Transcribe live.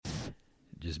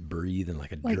just breathing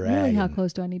like a Like, dragon. really, how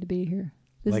close do I need to be here?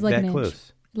 This like is like that an close.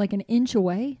 inch. Like an inch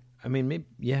away? I mean, maybe,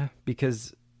 yeah,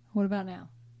 because... What about now?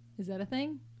 Is that a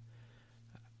thing?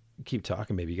 Keep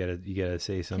talking, baby. You gotta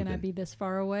say something. Can I be this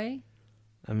far away?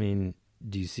 I mean,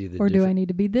 do you see the Or do I need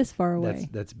to be this far away?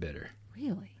 That's better.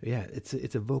 Really? Yeah, it's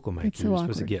a vocal mic. It's You're so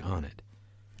supposed to awkward. get on it.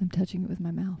 I'm touching it with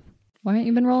my mouth. Why haven't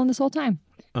you been rolling this whole time?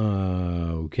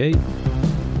 Okay.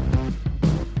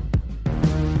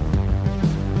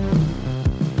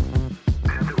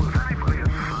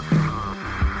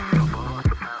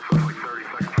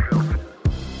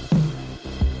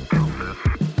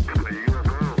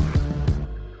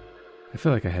 I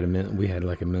feel like we had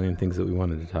like a million things that we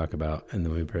wanted to talk about, and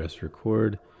then we pressed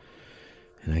record,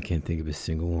 and I can't think of a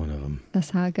single one of them.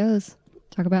 That's how it goes.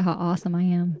 Talk about how awesome I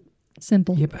am.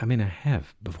 Simple. Yeah, but I mean, I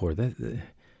have before that.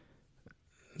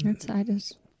 I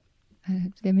just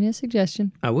gave me a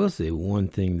suggestion. I will say one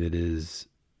thing that is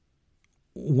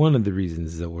one of the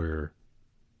reasons that we're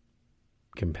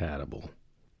compatible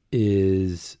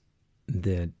is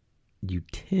that you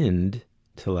tend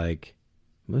to like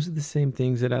most of the same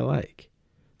things that I like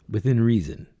within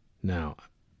reason. Now,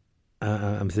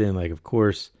 I'm saying, like, of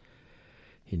course,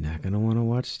 you're not going to want to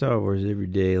watch Star Wars every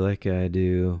day like I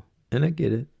do. And I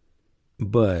get it.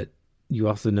 But you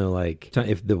also know, like,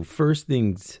 if the first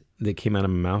things that came out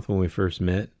of my mouth when we first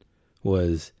met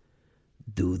was,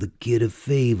 do the kid a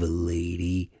favor,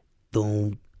 lady.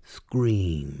 Don't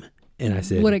scream. And I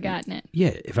said, would have gotten it.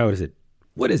 Yeah, if I would have said,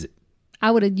 what is it?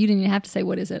 You didn't even have to say,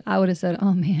 what is it? I would have said,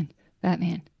 oh man,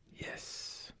 Batman.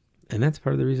 Yes. And that's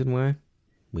part of the reason why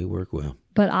we work well.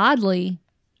 But oddly,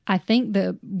 I think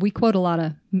that we quote a lot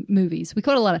of movies. We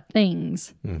quote a lot of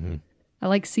things. Mm-hmm. I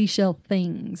like seashell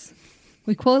things.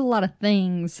 We quote a lot of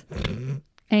things.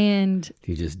 And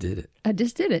You just did it. I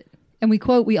just did it. And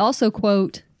we also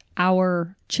quote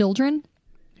our children.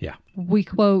 Yeah. We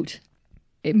quote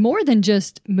it more than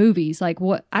just movies. Like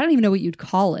what, I don't even know what you'd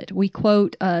call it. We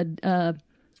quote Random.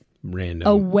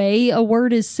 a way a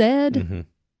word is said. Mm-hmm.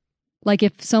 Like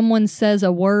if someone says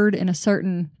a word in a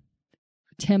certain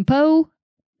tempo,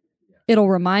 it'll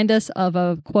remind us of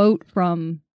a quote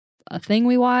from a thing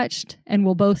we watched, and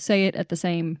we'll both say it at the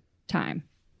same time.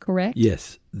 Correct?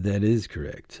 Yes, that is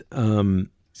correct.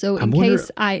 So in case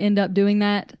I end up doing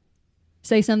that,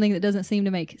 say something that doesn't seem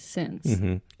to make sense.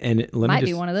 Mm-hmm. And Might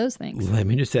be one of those things. Let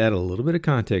me just add a little bit of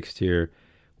context here.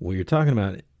 What you're talking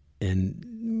about,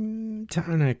 and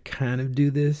Tom and I kind of do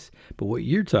this, but what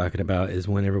you're talking about is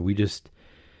whenever we just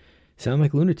sound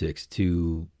like lunatics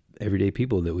to everyday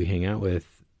people that we hang out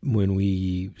with when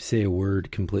we say a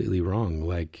word completely wrong.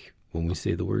 Like when we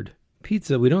say the word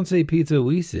pizza, we don't say pizza,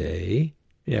 we say,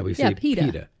 we say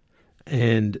pita.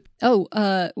 And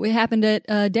it happened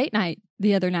at date night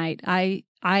the other night. I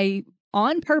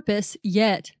on purpose,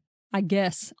 yet I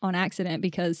guess on accident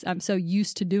because I'm so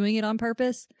used to doing it on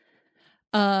purpose.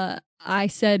 I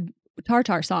said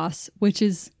tartar sauce, which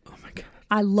is, oh my God,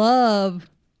 I love.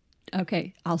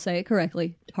 Okay, I'll say it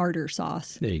correctly. Tartar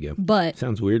sauce. There you go. But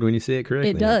sounds weird when you say it correctly.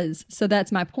 It does. So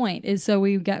that's my point. Is so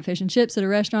we got fish and chips at a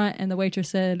restaurant, and the waitress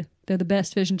said they're the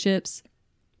best fish and chips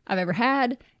I've ever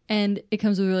had, and it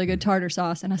comes with really good tartar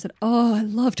sauce. And I said, "Oh, I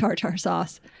love tartar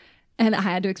sauce," and I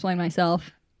had to explain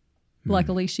myself.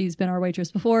 Luckily, she's been our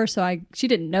waitress before, so she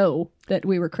didn't know that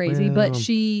we were crazy. Well, but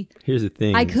here's the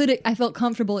thing. I felt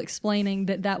comfortable explaining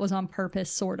that was on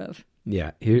purpose, sort of.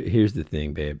 Yeah, here's the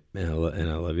thing, babe, and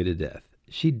I love you to death.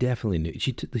 She definitely knew.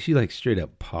 She like straight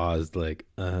up paused, like,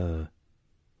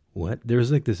 what? There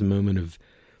was like this moment of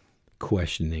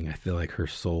questioning. I feel like her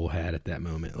soul had at that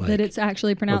moment, like, that it's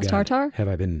actually pronounced tartar. Have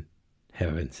I been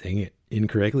saying it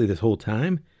incorrectly this whole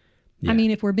time? Yeah. I mean,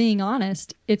 if we're being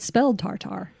honest, it's spelled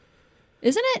tartar,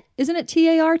 isn't it? Isn't it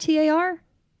TAR?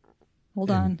 Hold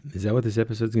on. Is that what this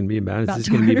episode's going to be about? Is this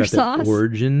tartar going to be about sauce? the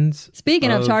origins?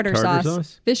 Speaking of tartar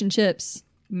sauce, fish and chips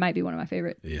might be one of my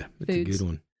favorite. Yeah, it's foods. a good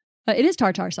one. It is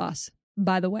tartar sauce,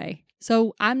 by the way.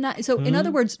 So I'm not. So in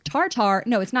other words, tartar.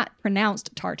 No, it's not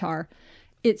pronounced tartar.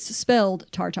 It's spelled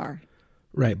tartar.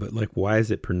 Right, but like, why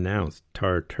is it pronounced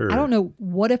tartar? I don't know.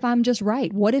 What if I'm just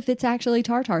right? What if it's actually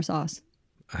tartar sauce?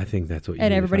 I think that's what.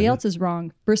 And everybody else is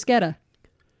wrong. Bruschetta.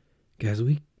 Guys,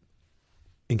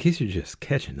 in case you're just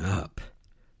catching up,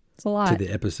 it's a lot to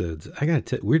the episodes. I gotta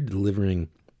tell, we're delivering.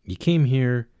 You came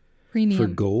here premium for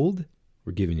gold.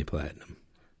 We're giving you platinum.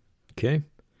 Okay,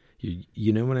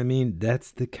 you know what I mean.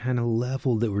 That's the kind of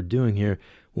level that we're doing here.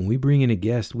 When we bring in a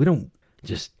guest, we don't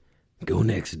just go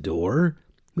next door.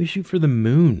 We shoot for the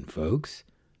moon, folks.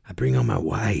 I bring on my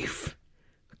wife.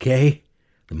 Okay,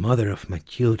 the mother of my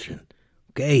children.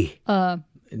 Okay.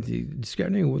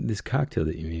 Describing this cocktail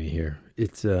that you made me here.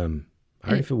 It's I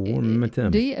already feel warm in my tummy.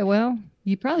 Do you? Well,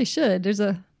 you probably should. There's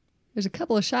a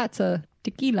couple of shots of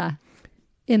tequila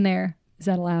in there. Is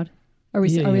that allowed? Are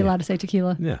we allowed to say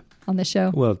tequila Yeah. on this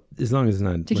show? Well, as long as it's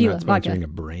not, Tequila, we're not sponsoring vodka. a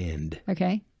brand.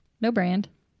 Okay. No brand.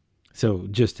 So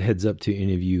just a heads up to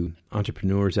any of you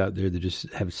entrepreneurs out there that just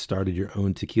have started your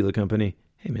own tequila company.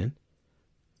 Hey, man,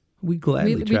 we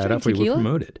gladly We try it drink out for you. We'll tequila?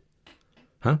 promote it.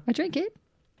 I drink it.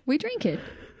 We drink it.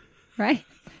 Right?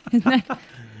 Isn't that-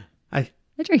 I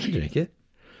drink it. drink it.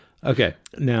 Okay.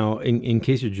 Now, in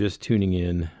case you're just tuning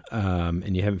in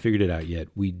and you haven't figured it out yet,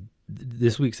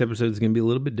 this week's episode is going to be a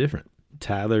little bit different.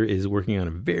 Tyler is working on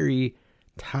a very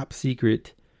top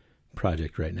secret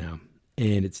project right now,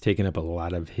 and it's taken up a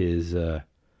lot of his,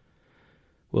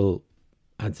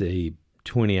 I'd say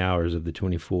 20 hours of the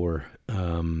 24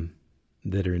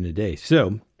 that are in a day.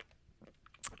 So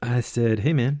I said,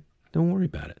 hey, man, don't worry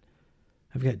about it.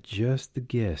 I've got just the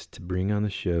guest to bring on the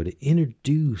show to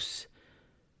introduce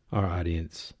our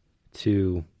audience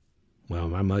to, well,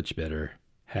 my much better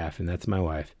half, and that's my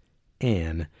wife,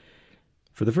 Anne,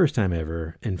 for the first time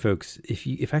ever. And folks,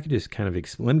 if I could just kind of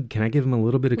explain, can I give them a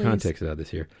little bit of Please. context about this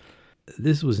here?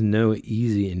 This was no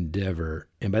easy endeavor.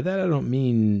 And by that, I don't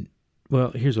mean,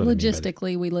 well, here's what I mean by that.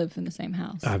 Logistically, we live in the same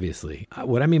house. Obviously.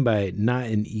 What I mean by not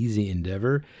an easy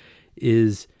endeavor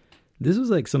is this was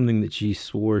like something that she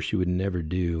swore she would never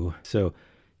do. So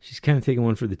she's kind of taking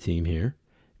one for the team here.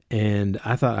 And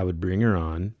I thought I would bring her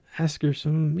on, ask her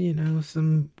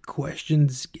some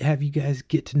questions, have you guys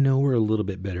get to know her a little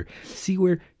bit better, see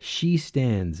where she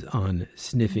stands on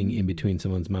sniffing in between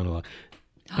someone's monologue.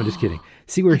 I'm just kidding.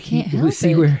 See where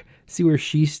see where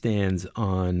she stands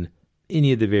on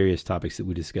any of the various topics that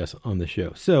we discuss on the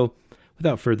show. So,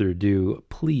 without further ado,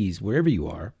 please, wherever you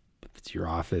are, if it's your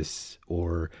office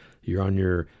or you're on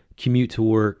your commute to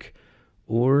work,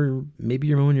 or maybe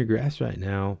you're mowing your grass right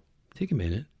now, take a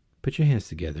minute, put your hands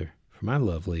together for my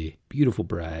lovely, beautiful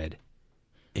bride,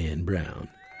 Anne Brown.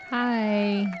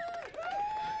 Hi.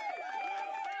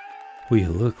 Well, you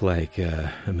look like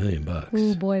 $1 million.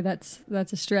 Oh boy, that's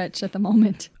a stretch at the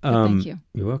moment. But thank you.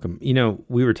 You're welcome.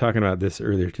 We were talking about this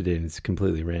earlier today, and it's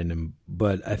completely random,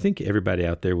 but I think everybody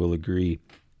out there will agree.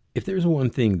 If there's one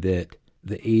thing that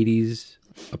the 80s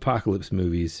apocalypse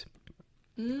movies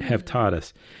have taught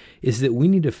us, is that we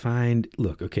need to find,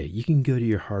 you can go to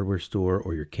your hardware store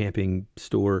or your camping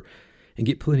store and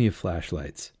get plenty of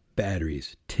flashlights,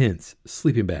 batteries, tents,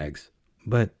 sleeping bags.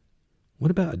 But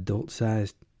what about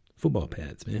adult-sized football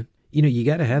pads, man? You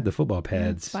got to have the football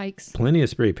pads. Spikes. Plenty of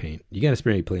spray paint. You got to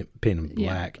paint them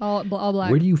black. Yeah, all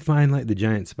black. Where do you find like the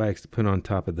giant spikes to put on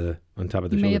top of the You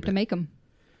shoulder may have pad? to make them.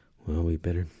 Well, we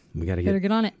got to Better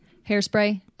get on it.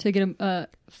 Hairspray to get a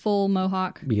full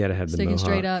mohawk. We got to have the sticking mohawk.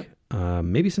 straight up.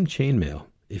 Maybe some chainmail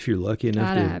if you're lucky enough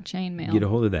Gotta to have chainmail. get a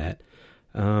hold of that.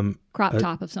 Crop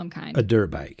top of some kind. A dirt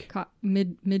bike.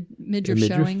 Midriff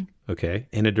showing. Okay,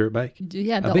 and a dirt bike.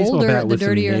 Yeah, A the baseball older, bat the with some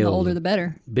dirtier, and the nails. older, the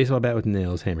better. Baseball bat with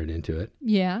nails hammered into it.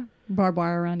 Yeah, barbed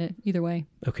wire around it. Either way,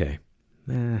 Okay.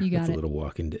 You got that's it. a little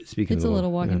Walking Dead. Speaking it's of a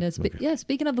little Walking Dead. Okay.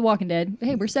 Speaking of the Walking Dead,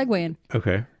 hey, we're segueing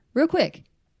Okay. real quick.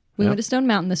 We Yep. went to Stone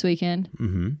Mountain this weekend.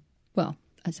 Mm-hmm. Well,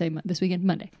 I say this weekend,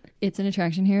 Monday. It's an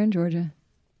attraction here in Georgia.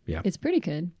 Yeah. It's pretty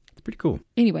good. It's pretty cool.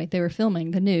 Anyway, they were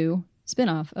filming the new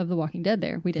spinoff of The Walking Dead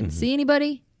there. We didn't see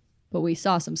anybody, but we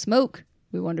saw some smoke.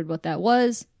 We wondered what that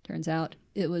was. Turns out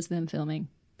it was them filming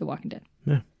The Walking Dead.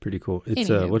 Yeah, pretty cool. It's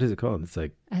Anywho. what is it called? It's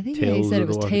like I think Tales they said of it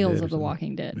was the Walking Tales Dead or of the something.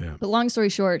 Walking Dead. Yeah. But long story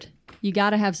short, you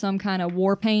got to have some kind of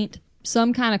war paint,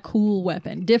 some kind of cool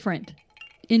weapon, different,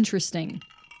 interesting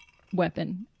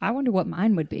weapon. I wonder what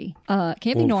mine would be. Can't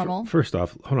be Well, normal. First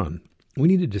off, hold on. We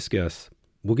need to discuss.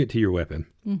 We'll get to your weapon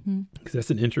because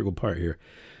that's an integral part here.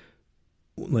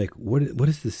 Like, what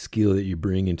is the skill that you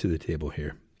bring into the table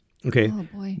here? Okay, Oh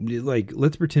boy. like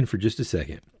let's pretend for just a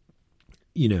second.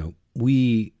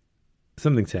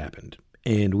 Something's happened,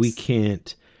 and we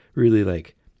can't really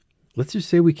let's just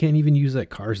say we can't even use like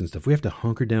cars and stuff. We have to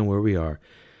hunker down where we are.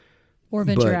 Or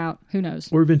venture but- out. Who knows?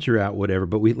 Or venture out, whatever.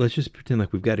 But let's just pretend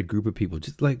like we've got a group of people,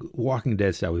 just like Walking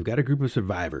Dead style. We've got a group of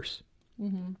survivors.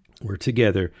 We're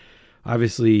together.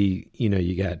 Obviously,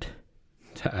 you got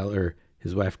Tyler,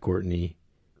 his wife Courtney,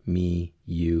 me,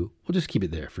 you. We'll just keep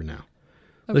it there for now.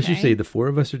 Let's just Okay. say the four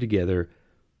of us are together.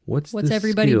 What's the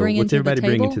everybody skill? bringing What's to the everybody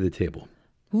bringing table? to the table?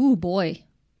 Ooh boy.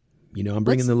 I'm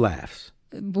bringing the laughs.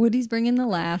 Woody's bringing the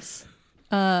laughs.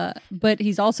 But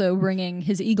he's also bringing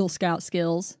his Eagle Scout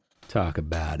skills. Talk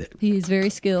about it. He's very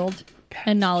skilled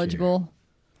and knowledgeable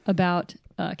about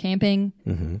camping,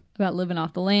 about living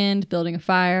off the land, building a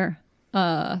fire.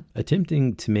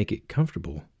 Attempting to make it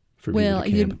comfortable for Well,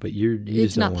 people to camp, but you It's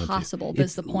just don't not want possible. to.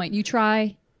 That's the point. You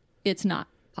try, it's not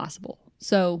possible.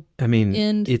 So I mean,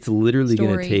 end it's literally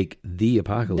going to story take the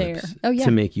apocalypse there. Oh, yeah.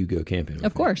 to make you go camping. with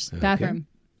of me. course, Okay. bathroom,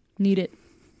 need it.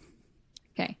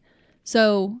 Okay,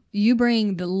 so you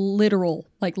bring the literal,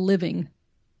 like living,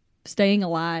 staying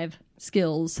alive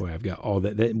skills. Boy, I've got all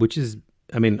that, which is,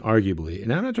 I mean, arguably,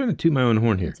 and I'm not trying to toot my own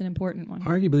horn here. It's an important one.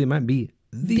 Arguably, it might be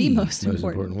the most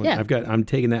important. one. Yeah. I'm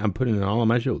taking that, I'm putting it all on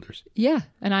my shoulders. Yeah,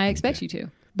 and I expect you to.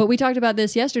 But we talked about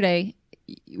this yesterday.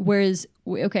 Whereas,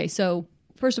 okay, so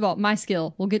first of all, my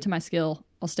skill. We'll get to my skill.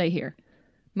 I'll stay here.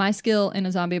 My skill in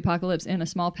a zombie apocalypse in a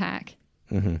small pack.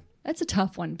 Mm-hmm. That's a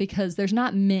tough one because there's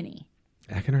not many.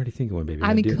 I can already think of one, baby.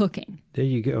 I mean, cooking. There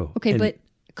you go. Okay, And but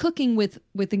cooking with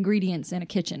ingredients in a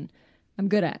kitchen, I'm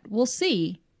good at. We'll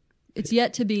see. It's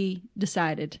yet to be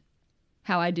decided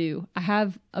how I do. I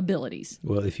have abilities.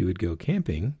 well, if you would go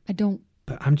camping, I don't.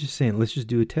 but I'm just saying, let's just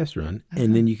do a test run,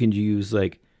 and then you can use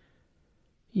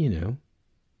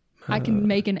I can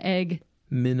make an egg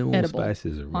minimal edible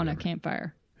spices or whatever. on a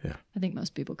campfire. Yeah. I think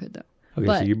most people could though. Okay,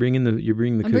 But so you're bringing the I'm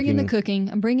cooking. bringing the cooking.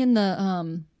 I'm bringing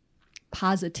the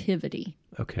positivity.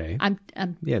 Okay. I'm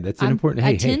Yeah, that's an important.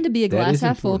 I Hey, tend to be a that glass is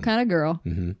half full important. kind of girl.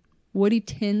 Mm-hmm. Woody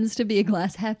tends to be a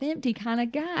glass half empty kind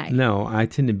of guy. No, I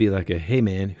tend to be like a, hey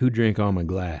man, who drank all my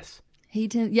glass? He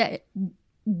tends, yeah,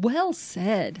 well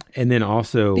said. And then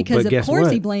also, Because but of guess course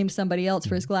what? he blamed somebody else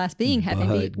for his glass being half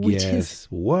empty, But which guess is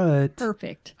what?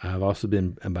 perfect. I've also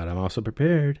been, but I'm also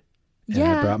prepared. And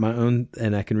Yeah. I brought my own,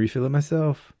 and I can refill it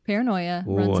myself. Paranoia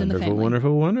runs in the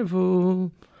family.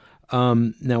 Wonderful.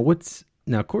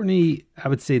 Now Courtney, I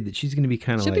would say that she's going to be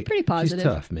kind of She'll like, be pretty positive. she's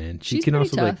tough, man. She She's can pretty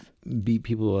also tough. like beat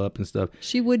people up and stuff.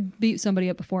 She would beat somebody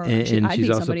up before. And I'd she's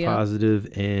beat also somebody up. positive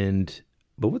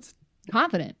but what's,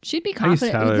 Confident. She'd be guess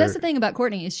confident. Tyler- That's the thing about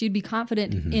Courtney is she'd be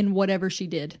confident Mm-hmm. in whatever she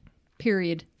did.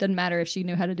 Period. Doesn't matter if she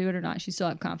knew how to do it or not. She still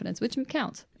have confidence, which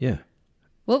counts. yeah.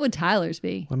 What would Tyler's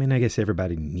be? Well, I mean, I guess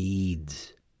everybody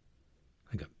needs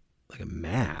like a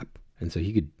map. And so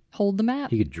he Hold the map.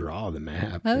 could draw the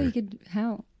map. Oh, or he could.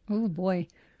 How? Oh boy,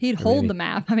 he'd hold maybe- the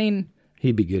map. I mean,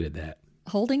 he'd be good at that.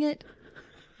 holding it.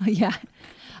 Yeah.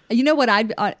 You know what?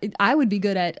 I would be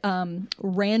good at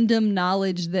random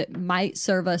knowledge that might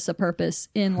serve us a purpose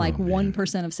in like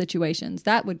 1% of situations.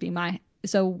 That would be my.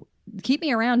 So keep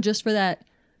me around just for that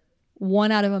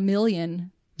 1 out of a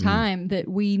million time that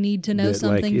we need to know That,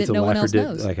 something it's that a no one laugh or else death-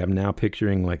 knows. Like I'm now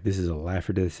picturing like this is a laugh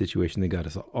or death situation. They got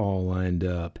us all lined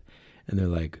up, and they're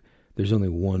like, "There's only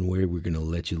one way we're gonna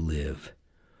let you live.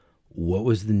 What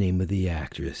was the name of the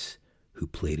actress who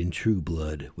played in True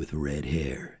Blood with red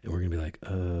hair?" And we're gonna be like,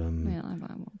 Well, I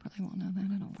probably won't know that.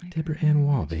 I don't like. Deborah Ann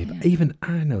Wall, babe. Yeah. Even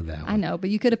I know that one. I know, but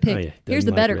you could have picked. Oh, yeah. Here's Doesn't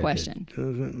the like better redhead. question.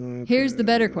 Doesn't like Here's the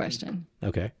better question.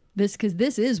 Okay. Because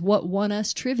this is what won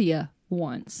us trivia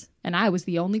once. And I was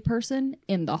the only person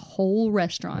in the whole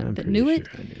restaurant I'm that pretty knew sure it.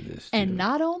 I knew this And too.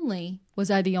 not only was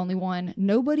I the only one,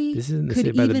 nobody This isn't the could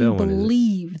Saved by the even Bell one, is it?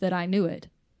 believe that I knew it.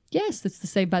 Yes, that's the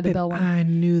Saved by the Babe, Bell one. I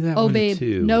knew that Oh, one babe,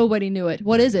 too. nobody knew it.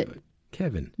 What is it?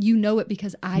 Kevin. You know it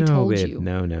because I no, told babe. you.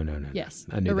 No. Yes,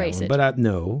 I knew erase that one.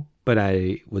 it. But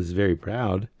I was very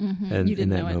proud. Mhm, And you in didn't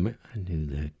that know it. moment, I knew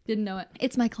that. Didn't know it.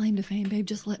 It's my claim to fame, babe.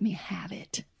 Just let me have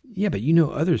it. Yeah, but you know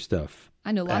other stuff.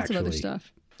 I know lots of other Actually.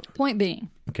 stuff. Point being,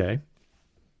 Okay.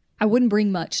 I wouldn't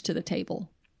bring much to the table.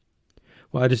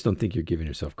 Well, I just don't think you're giving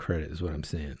yourself credit, is what I'm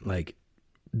saying. Like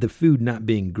the food not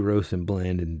being gross and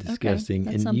bland and disgusting,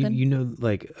 that's and something. you know,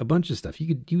 like a bunch of stuff.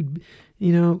 You'd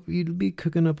be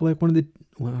cooking up like one of the.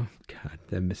 Well, God,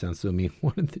 that sounds so mean.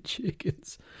 One of the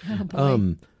chickens. Oh,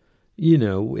 boy.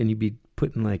 And you'd be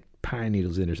putting like pine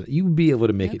needles in or something. You would be able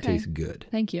to make it Okay. taste good.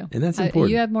 Thank you. And that's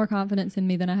important. You have more confidence in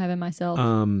me than I have in myself. I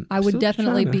still would just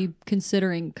definitely trying to- be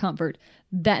considering comfort.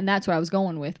 And that's where I was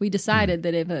going with. We decided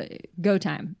that if go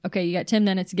time, okay, you got 10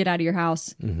 minutes to get out of your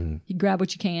house. Mm-hmm. You grab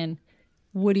what you can.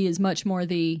 Woody is much more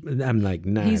I'm like,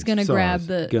 knives, he's going to saws, grab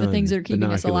the gun, things that are keeping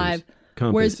us binoculars, alive.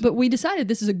 compass. But we decided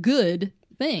this is a good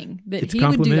thing that It's he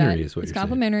would do that. complimentary is what It's you're saying.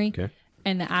 complimentary. Okay.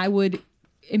 And I would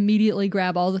immediately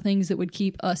grab all the things that would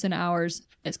keep us and ours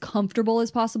as comfortable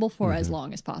as possible for as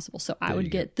long as possible. So I would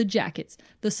get the jackets,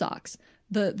 the socks,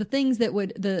 the things that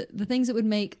would the things that would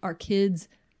make our kids'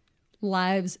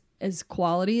 lives as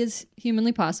quality as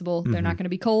humanly possible. They're not going to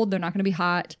be cold, they're not going to be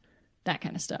hot. That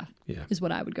kind of stuff Yeah. is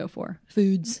what I would go for.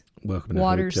 Foods. Welcome to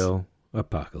waters. Hotel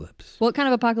Apocalypse. What kind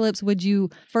of apocalypse would you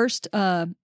first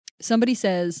somebody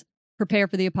says prepare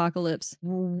for the apocalypse.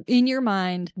 In your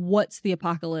mind, what's the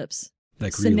apocalypse?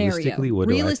 Like Scenario. realistically, what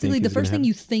do I Realistically, think the is gonna first thing happen?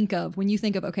 you think of when you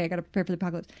think of, okay, I got to prepare for the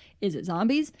apocalypse. Is it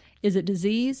zombies? Is it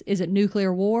disease? Is it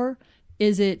nuclear war?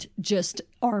 Is it just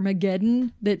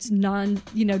Armageddon that's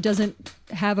doesn't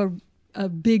have a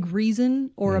big reason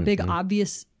or a big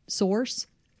obvious source?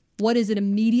 what is it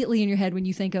immediately in your head when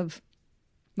you think of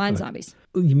mine zombies?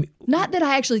 You Not that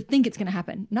I actually think it's going to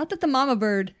happen. Not that the mama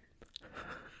bird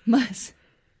must.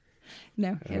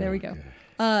 No, okay, there we go.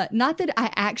 Not that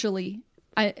I actually.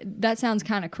 That sounds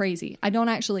kind of crazy. I don't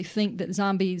actually think that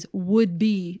zombies would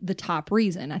be the top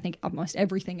reason. I think almost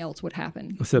everything else would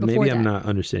happen. So before maybe I'm that. not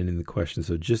understanding the question.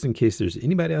 So just in case there's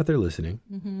anybody out there listening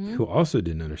who also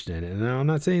didn't understand it, and I'm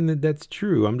not saying that that's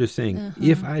true. I'm just saying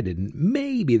if I didn't,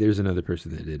 maybe there's another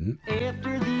person that didn't.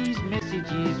 After these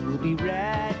messages, we'll be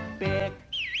right back.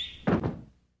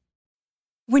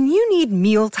 When you need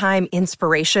mealtime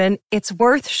inspiration, it's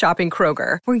worth shopping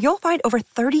Kroger, where you'll find over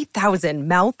 30,000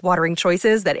 mouth-watering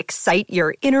choices that excite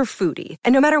your inner foodie.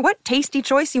 And no matter what tasty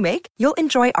choice you make, you'll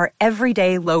enjoy our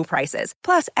everyday low prices,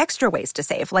 plus extra ways to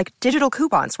save, like digital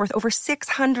coupons worth over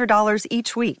 $600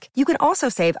 each week. You can also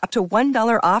save up to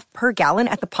 $1 off per gallon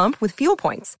at the pump with fuel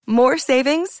points. More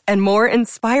savings and more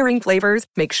inspiring flavors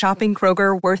make shopping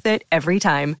Kroger worth it every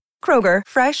time. Kroger,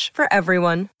 fresh for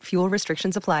everyone. Fuel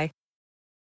restrictions apply.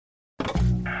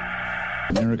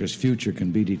 America's future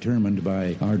can be determined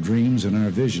by our dreams and our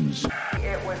visions.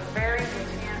 It was very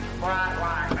intense, bright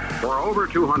light. For over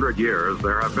 200 years,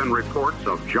 there have been reports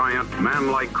of giant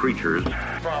man-like creatures.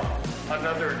 From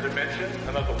another dimension,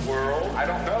 another world, I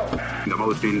don't know. The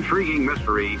most intriguing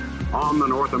mystery on the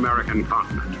North American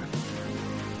continent.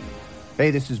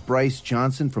 Hey, this is Bryce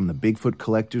Johnson from the Bigfoot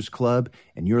Collectors Club,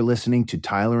 and you're listening to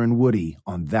Tyler and Woody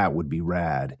on That Would Be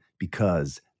Rad,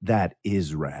 because that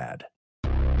is rad.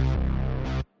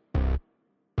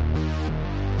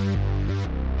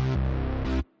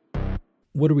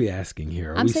 What are we asking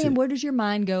here? I'm saying, where does your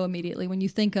mind go immediately when you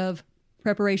think of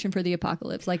preparation for the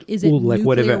apocalypse? Like, is it like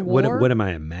nuclear war? what am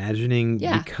I imagining?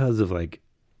 Yeah. Because of like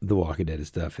The Walking Dead and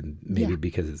stuff, and maybe Yeah.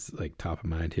 because it's like top of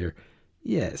mind here.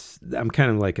 Yes, I'm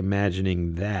kind of like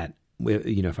imagining that.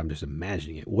 You know, if I'm just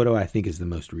imagining it, what do I think is the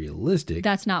most realistic?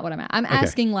 That's not what I'm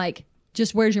asking, like,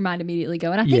 just where's your mind immediately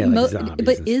go? And I Yeah, think, like zombies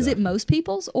but and is stuff. it most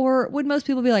people's, or would most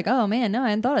people be like, oh man, no, I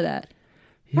hadn't thought of that?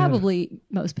 Yeah. Probably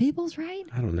most people's, right?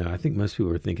 I don't know. I think most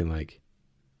people are thinking like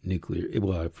nuclear.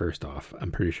 Well, first off, I'm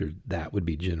pretty sure that would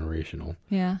be generational.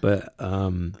 Yeah. But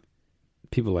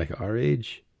people like our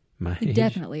age, my age,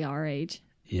 Definitely our age.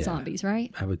 Yeah. Zombies,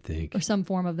 right? I would think. Or some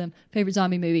form of them. Favorite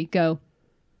zombie movie? Go.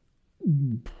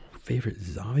 Favorite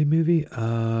zombie movie?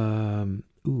 I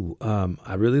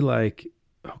really like.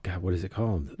 Oh God, what is it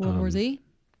called? World War Z?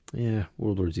 Yeah,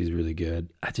 World War Z is really good.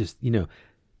 I just,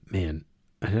 man,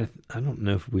 I don't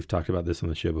know if we've talked about this on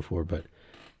the show before, but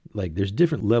like, there's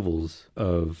different levels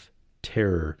of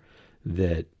terror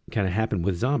that kind of happen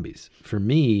with zombies. For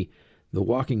me, the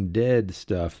Walking Dead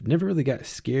stuff never really got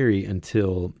scary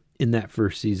until in that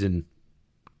first season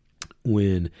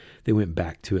when they went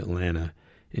back to Atlanta.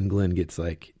 And Glenn gets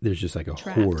like, there's just like a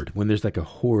Trapped. horde. When there's like a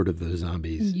horde of those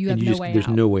zombies, You have no way there's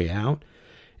out. no way out,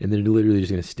 and they're literally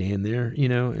just going to stand there,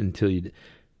 until you.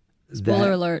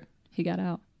 Spoiler alert, he got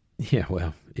out. Yeah,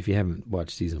 well, if you haven't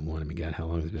watched season 1, I mean, God, how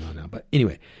long has it been on now? But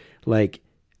anyway, like,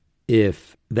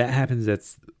 if that happens,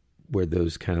 that's where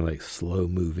those kind of like slow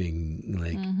moving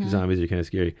like zombies are kind of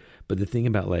scary. But the thing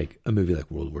about like a movie like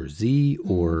World War Z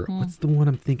or what's the one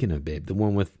I'm thinking of, babe? The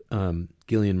one with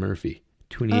Gillian Murphy.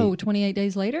 28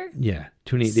 days later? Yeah,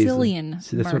 28 Cillian days.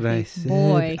 See, that's what I Murphy. said.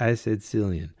 Boy. I said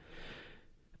Cillian.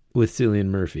 With Cillian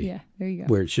Murphy. Yeah, there you go.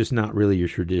 Where it's just not really your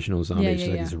traditional zombie. Yeah, it's yeah,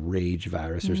 like yeah. this rage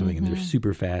virus or something, and they're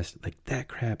super fast. Like, that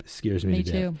crap scares me Me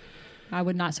to death. too. I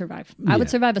would not survive. I would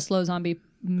Yeah. survive a slow zombie,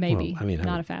 maybe. Well, I mean, I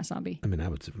not would- a fast zombie. I mean, I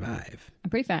would survive. I'm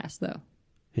pretty fast, though,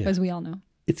 Yeah. as we all know.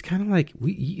 It's kind of like,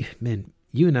 you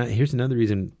and I, here's another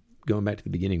reason, going back to the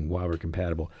beginning, why we're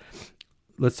compatible.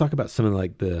 Let's talk about some of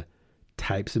like the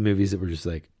types of movies that we're just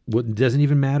like, what doesn't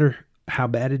even matter how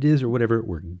bad it is or whatever,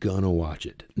 we're gonna watch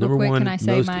it. Real Number quick, one, can I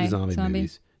say most my zombie zombie?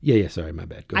 movies. Yeah, sorry, my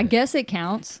bad. Go I ahead. guess it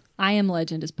counts. I Am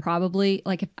Legend is probably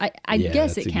like, if I Yeah,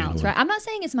 guess that's it a good counts, one. right? I'm not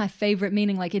saying it's my favorite,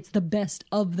 meaning like it's the best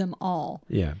of them all.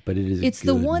 Yeah, but it is. It's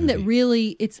the one that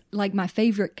really, it's like my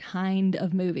favorite kind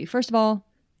of movie. First of all,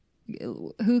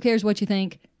 who cares what you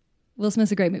think? Will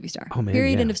Smith's a great movie star. Oh man,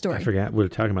 Period. yeah. End of story. I forgot we were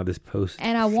talking about this post.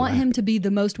 And I want him to be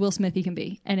the most Will Smith he can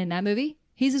be. And in that movie,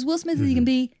 he's as Will Smith as he can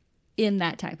be in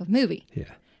that type of movie. Yeah,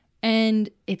 And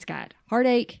it's got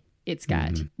heartache. It's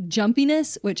got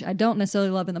jumpiness, which I don't necessarily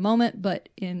love in the moment, but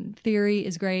in theory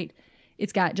is great.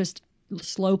 It's got just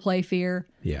slow play fear.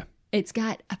 yeah. It's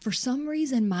got, for some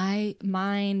reason, my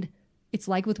mind, it's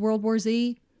like with World War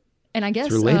Z. And I guess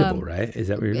It's relatable, right? Is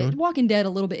that what you're doing? Walking Dead a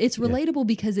little bit. It's relatable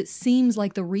because it seems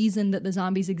like the reason that the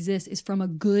zombies exist is from a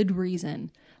good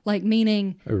reason. Like,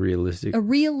 meaning A realistic. a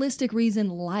realistic reason,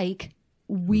 like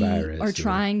we Virus are or-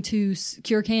 trying to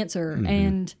cure cancer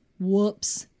and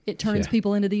whoops, it turns Yeah.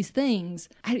 people into these things.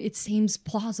 It seems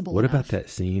plausible. What enough. about that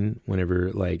scene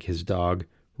whenever like his dog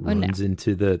Oh, no. runs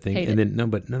into the thing Hate and it.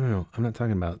 then no. I'm not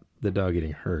talking about the dog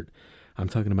getting hurt. I'm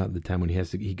talking about the time when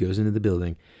he goes into the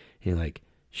building, he like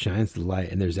shines the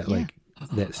light and there's that like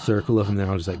that circle of them. They're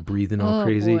all just like breathing all Oh,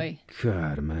 crazy. boy.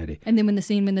 God almighty. And then when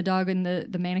the dog and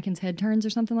the mannequin's head turns or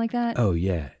something like that. Oh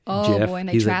yeah. Oh, Jeff, boy, and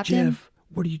they he's trapped like, him? Jeff,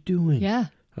 what are you doing? Yeah.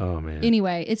 Oh man.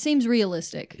 Anyway, it seems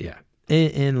realistic. Yeah.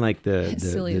 And like the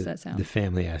Silly the, as that sounds. the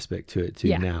family aspect to it too.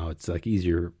 Yeah. Now it's like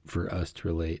easier for us to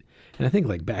relate. And I think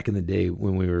like back in the day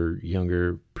when we were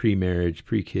younger, pre-marriage,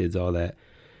 pre-kids, all that,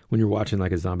 when you're watching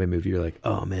like a zombie movie, you're like,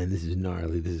 oh man, this is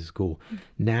gnarly. This is cool.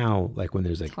 Now, like when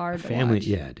there's like hard a to family, watch.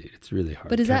 yeah, dude, it's really hard.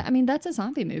 But is that? I mean, that's a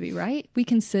zombie movie, right? We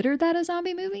consider that a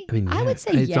zombie movie. I mean, I yeah, would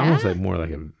say it's yeah. almost like more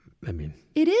like a. I mean,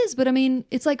 It is, but I mean,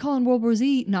 it's like calling World War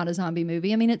Z not a zombie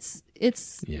movie. I mean, it's.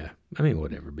 yeah. I mean,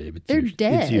 whatever, babe. It's They're your,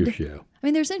 dead. It's your show. I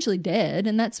mean, they're essentially dead,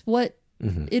 and that's what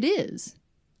it is.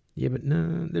 Yeah, but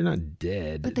no, they're not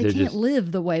dead. But they They're can't just,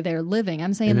 live the way they're living.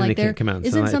 I'm saying and then like they they're can't come out in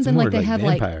isn't sunlight. It's something more like they like have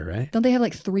vampire, like right? don't they have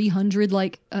like 300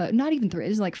 like not even 3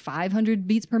 it's like 500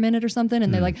 beats per minute or something,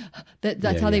 and they're like that's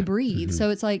Yeah, how they yeah. breathe.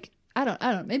 So it's like I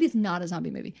don't maybe it's not a zombie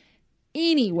movie.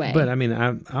 Anyway, But I mean,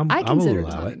 I consider will it a allow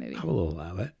zombie it. movie. I will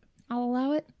allow it. I'll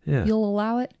allow it. Yeah. You'll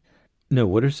allow it. No,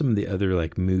 what are some of the other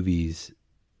like movies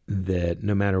that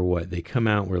no matter what they come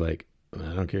out, we're like,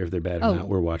 I don't care if they're bad or Oh, not,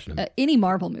 we're watching them. Any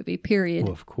Marvel movie, period.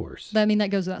 Well, of course. I mean, that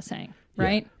goes without saying, Yeah.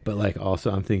 right? But like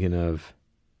also I'm thinking of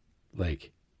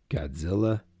like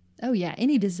Godzilla, Oh yeah,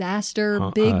 any disaster,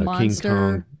 big King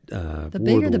monster. Kong, The War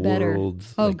bigger of the better.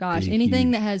 Worlds, Oh like, gosh, big, anything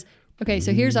huge- that has. Okay,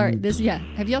 so here's our this. Yeah,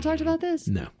 have y'all talked about this?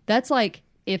 No. That's like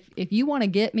if you want to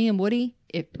get me and Woody,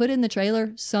 put in the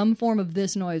trailer some form of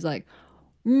this noise, like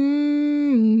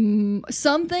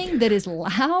something that is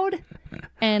loud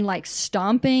and like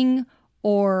stomping,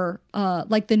 or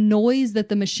like the noise that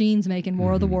the machines make in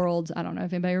War of the Worlds. I don't know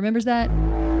if anybody remembers that.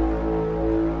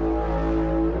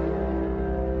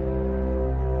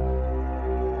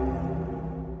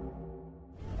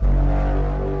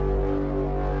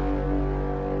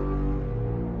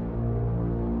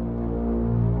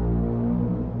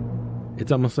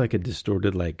 It's almost like a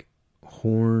distorted like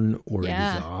horn or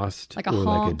Yeah. exhaust, Like a or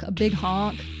honk, like a big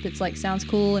honk that's like sounds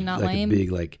cool and not like lame. a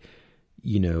big like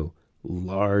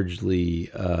largely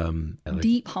like,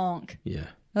 Deep honk. yeah.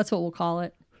 That's what we'll call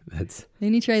it. That's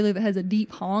Any trailer that has a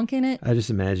deep honk in it. I just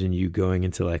imagine you going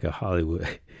into like a Hollywood,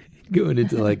 going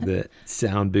into like the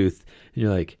sound booth, and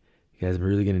you're like, you guys, I'm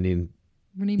really gonna need.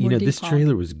 We need more deep This honk.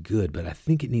 trailer was good, but I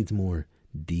think it needs more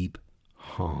deep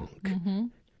honk.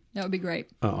 That would be great.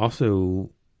 Also,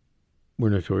 we're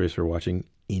notorious for watching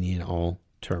any and all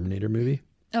Terminator movie.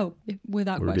 Oh,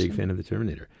 without We're a question. big fan of the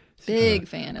Terminator. Big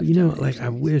fan of. You know, Terminator like I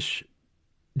series. wish.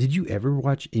 Did you ever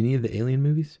watch any of the Alien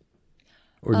movies?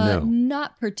 Or no?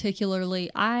 Not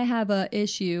particularly. I have a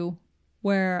issue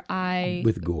where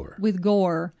With gore. with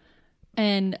gore,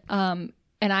 and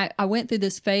I went through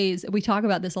this phase. We talk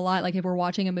about this a lot. Like if we're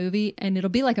watching a movie, and it'll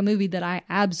be like a movie that I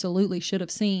absolutely should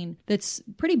have seen. That's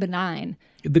pretty benign,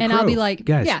 The and I'll be Crow. like,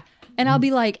 Guys. yeah, and I'll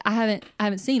be like, I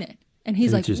haven't seen it. And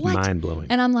he's And like, it's just what? mind-blowing.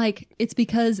 And I'm like, it's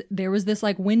because there was this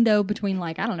like window between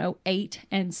like, I don't know, 8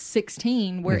 and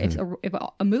 16 where Mm-hmm. if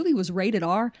a movie was rated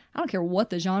R, I don't care what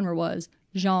the genre was,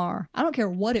 I don't care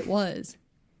what it was.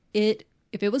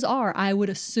 If it was R, I would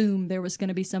assume there was going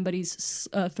to be somebody's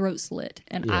throat slit,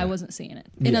 and I Yeah. wasn't seeing it.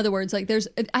 In Yeah. other words, like there's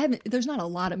not a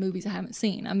lot of movies I haven't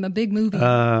seen. I'm a big movie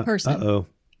person.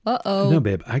 Uh-oh. No,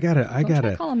 babe. I Don't try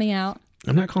gotta. calling me out.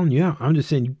 I'm not calling you out. I'm just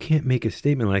saying you can't make a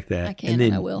statement like that I can, and then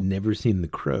and I will. never seen The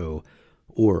Crow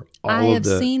or all I of have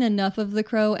the. seen enough of The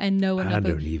Crow and know enough. I of,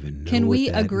 don't even know. Can what we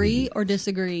that agree means. or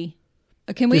disagree?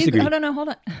 Can we? Disagree. Hold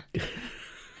on.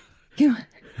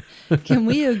 Can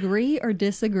we agree or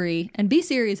disagree? And be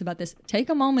serious about this. Take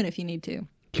a moment if you need to.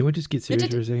 Can we just get serious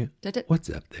for a second? What's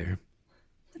up there?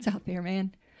 What's out there,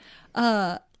 man?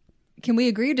 Can we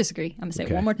agree or disagree? I'm gonna say it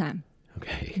Okay. one more time.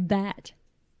 Okay. That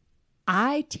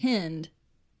I tend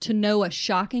to know a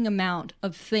shocking amount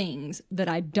of things that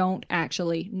I don't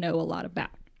actually know a lot about.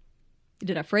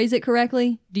 Did I phrase it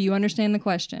correctly? Do you understand the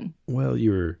question? Well,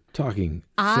 you were talking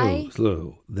I- so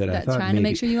slow that I That's thought trying to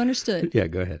make sure you understood. Yeah,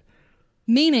 go ahead.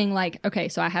 Meaning, like, okay,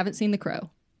 so I haven't seen The Crow.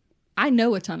 I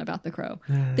know a ton about The Crow.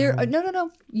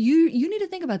 No. You need to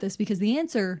think about this because the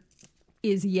answer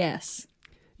is yes.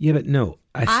 Yeah, but no,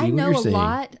 I see I what know you're a saying.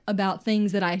 lot about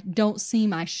things that I don't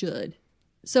seem I should.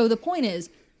 So the point is,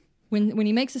 when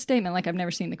he makes a statement like I've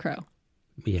never seen The Crow,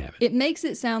 We have it. it makes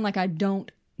it sound like I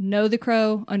don't know The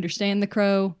Crow, understand The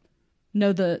Crow,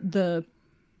 know the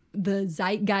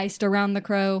zeitgeist around The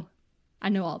Crow. I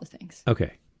know all the things.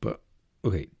 Okay, but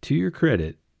okay, to your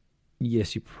credit,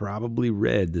 yes, you probably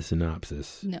read the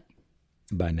synopsis No.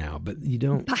 by now, but you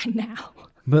don't. By now.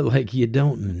 But like, you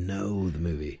don't know the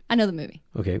movie. I know the movie.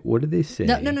 Okay, what did they say?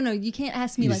 No. You can't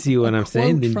ask me You like see what a I'm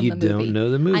saying? quote Then from you the don't movie. know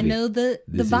the movie. I know the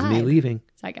This vibe. is me leaving.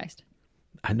 Zeitgeist.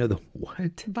 I know the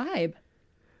what? Vibe.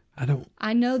 I don't.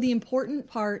 I know the important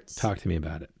parts. Talk to me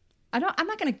about it. I'm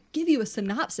not going to give you a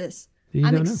synopsis. You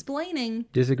I'm don't know. explaining.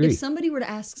 Disagree. If somebody were to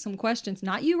ask some questions,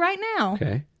 not you right now.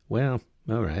 Okay. Well,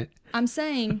 all right. I'm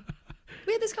saying,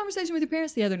 we had this conversation with your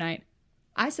parents the other night.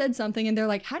 I said something and they're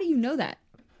like, how do you know that?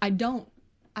 I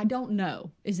don't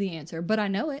know is the answer, but I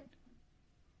know it.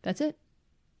 That's it.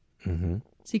 Mm-hmm.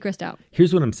 Seacrest out.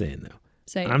 Here's what I'm saying, though.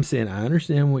 Say it. I'm saying I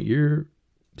understand what you're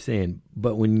saying,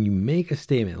 but when you make a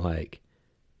statement like,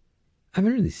 I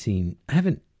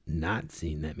haven't not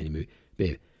seen that many movies,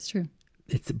 babe. It's true.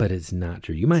 But it's not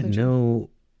true. You might So true. know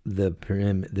the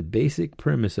basic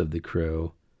premise of The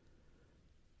Crow,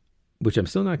 which I'm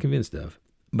still not convinced of.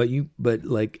 But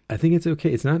like, I think it's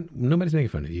okay. It's not. Nobody's making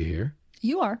fun of you here.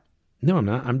 You are. No, I'm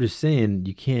not. I'm just saying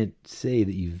you can't say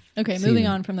that you've. Okay, seen moving it.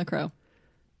 on from The Crow.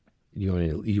 You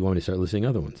want me to start listing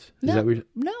other ones? Is No, that what you're,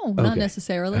 no, not Okay.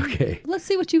 necessarily. Okay. Let's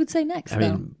see what you would say next, I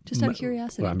though. mean, Just out of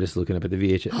curiosity. Well, I'm just looking up at the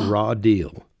VHS Raw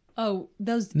Deal. Oh,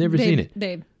 those. Never babe, seen it.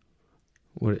 Babe.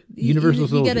 What Universal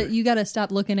Soldier? You gotta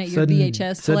stop looking at your Sudden-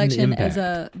 VHS Sudden collection Impact. as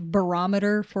a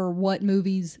barometer for what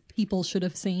movies people should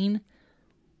have seen.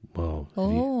 Well,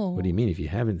 Oh. what do you mean? If you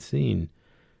haven't seen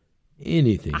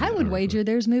anything, I would or- wager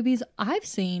there's movies I've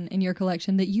seen in your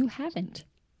collection that you haven't.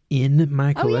 in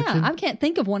my Oh collection. yeah, I can't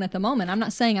think of one at the moment. I'm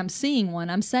not saying I'm seeing one.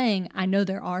 I'm saying I know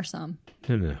there are some.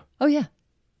 No. Oh yeah,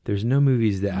 There's no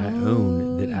movies that I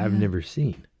own that I've yeah. never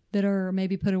seen. that are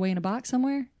maybe put away in a box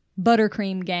somewhere.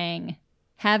 Buttercream Gang.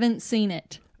 Haven't seen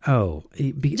it. Oh,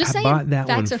 Just I saying, bought that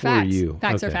facts one are for facts. you.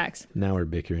 Facts are Okay. facts. Now we're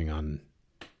bickering on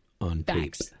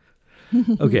Facts.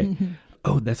 tapes. Okay.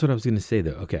 Oh, that's what I was going to say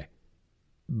though. Okay.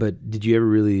 But did you ever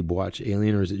really watch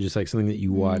Alien, or is it just like something that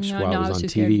you watched while no, it I was was on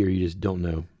too TV, scared. or you just don't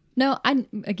know? No, I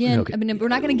Okay. mean, we're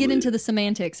not going to get into the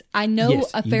semantics. I know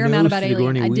Yes, a you fair know amount about Alien.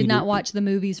 Sigourney I did not Weaver- watch the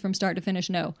movies from start to finish,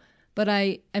 no. But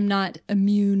I am not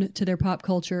immune to their pop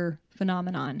culture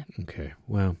phenomenon. Okay.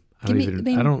 Well, I Give don't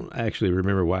me- I don't actually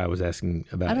remember why I was asking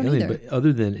about I don't Alien, either. but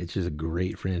other than it's just a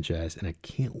great franchise, and I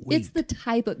can't wait. It's the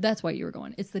type of, that's why you were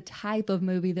going. It's the type of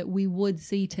movie that we would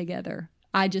see together.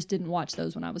 I just didn't watch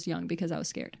those when I was young because I was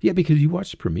scared. Yeah, because you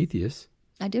watched Prometheus.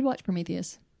 I did watch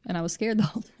Prometheus and I was scared the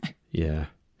whole time. Yeah.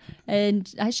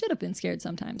 And I should have been scared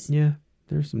sometimes. Yeah.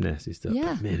 There's some nasty stuff.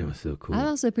 Yeah. But man, it was so cool. I'm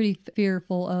also pretty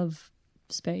fearful of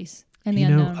space and the you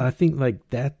know, unknown. I think like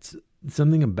that's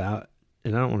something about,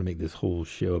 and I don't want to make this whole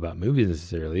show about movies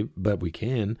necessarily, but we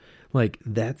can. Like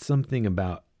that's something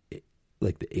about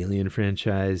like the Alien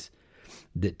franchise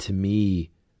that to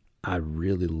me I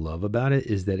really love about it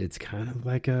is that it's kind of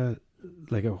like a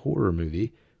horror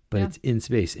movie, but Yeah. it's in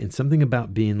space, and something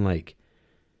about being like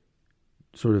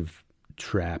sort of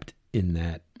trapped in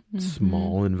that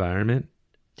small environment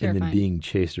and then Terrifying. being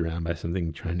chased around by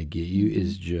something trying to get you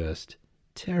is just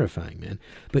terrifying, man.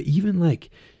 But even like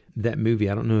that movie,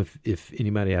 I don't know if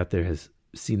anybody out there has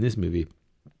seen this movie,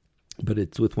 but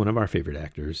it's with one of our favorite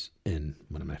actors and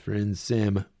one of my friends,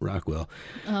 Sam Rockwell.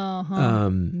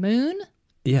 Moon?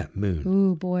 Yeah, Moon.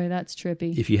 Ooh, boy, that's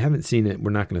trippy. If you haven't seen it, we're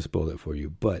not going to spoil it for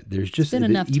you, but there's just been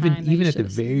enough even time that you even at the should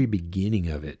have seen very beginning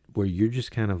of it where you're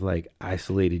just kind of like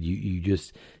isolated.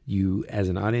 You as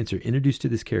an audience are introduced to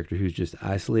this character who's just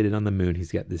isolated on the moon.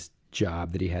 He's got this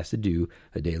job that he has to do,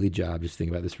 a daily job. Just think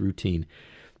about this routine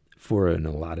for an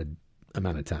allotted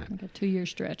amount of time. like a 2-year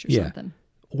stretch or Yeah. something.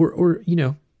 Or you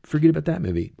know, forget about that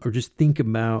movie, or just think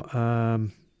about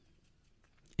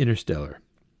Interstellar.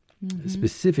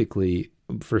 Specifically,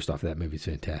 first off, that movie's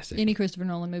fantastic. Any Christopher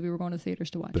Nolan movie we're going to theaters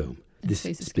to watch. Boom. And This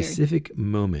space is scary. specific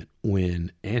moment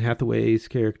when Anne Hathaway's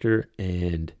character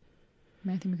and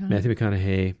Matthew McConaughey. Matthew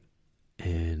McConaughey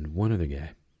and one other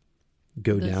guy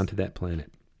go This- down to that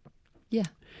planet. Yeah.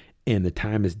 And the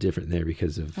time is different there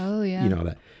because of Oh, yeah. you know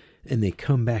that. And they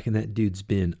come back and that dude's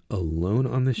been alone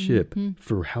on the ship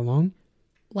for how long?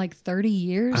 Like 30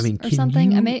 years I mean, or can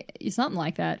something. you- I mean, something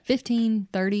like that. 15,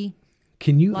 30.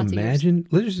 Can you Lots of years. imagine?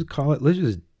 Let's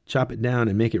just chop it down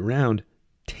and make it round.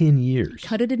 10 years.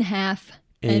 Cut it in half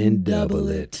and double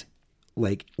it.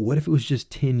 Like, what if it was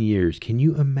just 10 years? Can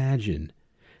you imagine?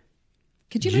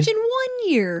 Could you Just- imagine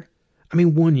 1 year? I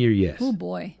mean, 1 year, yes. Oh,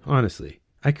 boy. Honestly,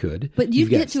 I could. But you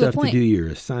You've got get to a stuff point- to do. You're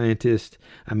a scientist.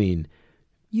 I mean,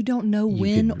 You don't know you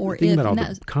when could or think if. about all and the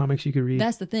that's, comics you could read.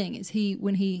 that's the thing is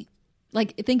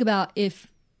think about if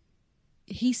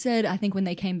he said, I think when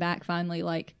they came back finally,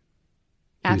 like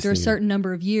He was after a thinking- certain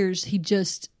number of years, he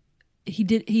just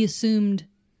he assumed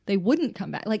they wouldn't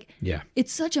come back. Like, Yeah.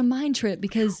 it's such a mind trip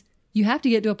because you have to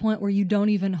get to a point where you don't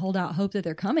even hold out hope that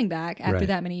they're coming back after Right.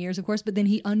 that many years, of course. But then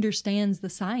he understands the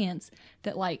science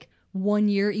that like 1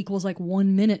 year equals like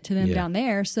 1 minute to them Yeah. down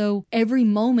there. So every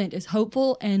moment is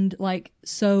hopeful and like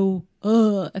so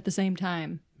at the same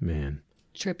time. Man.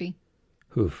 Trippy.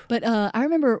 Oof. But I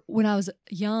remember when I was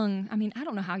young, I mean, I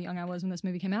don't know how young I was when this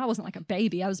movie came out. I wasn't like a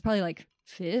baby. I was probably like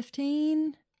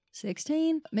 15,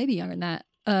 16, maybe younger than that.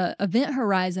 Event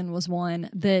Horizon was one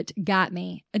that got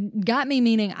me. Got me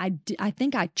meaning I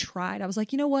think I tried. I was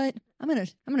like, you know what? I'm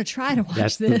gonna try to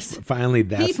watch this. Finally,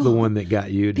 that's the one that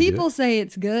got you. People say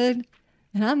it's good,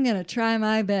 and I'm gonna try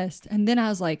my best. And then I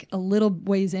was like a little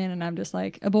ways in, and I'm just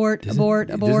like, abort.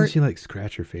 Doesn't she like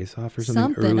scratch her face off or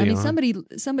something? I mean, on? somebody.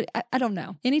 I don't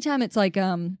know. Anytime it's like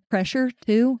pressure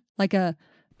too, like a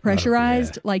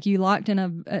pressurized, like you locked in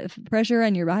a pressure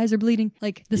and your eyes are bleeding.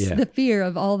 Like this, Yeah. the fear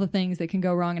of all the things that can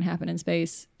go wrong and happen in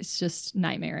space. It's just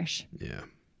nightmarish. Yeah.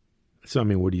 So I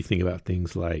mean, what do you think about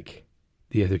things like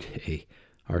the other day?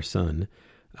 Our son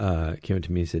came up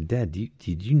to me and said, "Dad,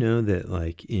 did you know that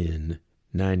like in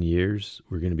 9 years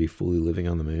we're going to be fully living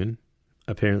on the moon?"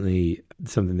 Apparently,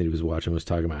 something that he was watching was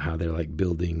talking about how they're like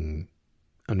building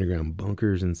underground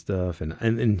bunkers and stuff,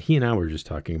 and he and I were just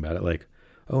talking about it. Like,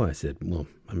 oh, I said, well,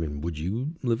 I mean, would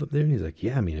you live up there? And he's like,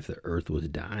 yeah, I mean, if the Earth was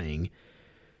dying.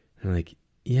 And I'm like,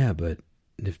 yeah, but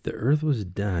if the Earth was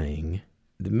dying,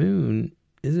 the moon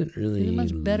isn't really It's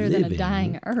much better than a living.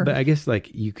 dying Earth. But I guess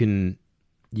like you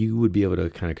would be able to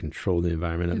kind of control the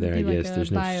environment up It would there. I be like guess a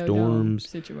there's no biodome storms,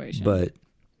 situation. but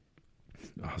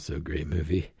also a great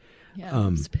movie. Yeah,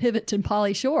 let's pivot to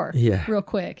Pauly Shore. Yeah. Real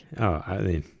quick. Oh,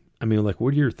 I mean, like,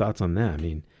 what are your thoughts on that? I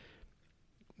mean,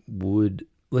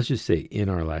 let's just say in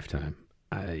our lifetime,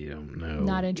 I don't know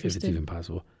Not if interested. it's even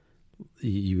possible.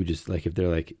 You would just like, if they're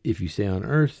like, if you stay on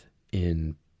Earth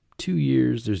in 2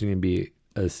 years, there's going to be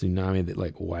a tsunami that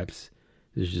like wipes.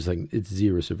 There's just like, it's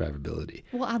zero survivability.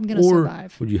 Well, I'm going to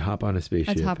survive. Would you hop on a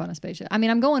spaceship? I'd hop on a spaceship. I mean,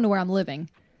 I'm going to where I'm living.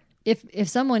 If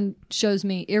someone shows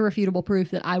me irrefutable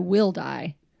proof that I will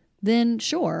die, then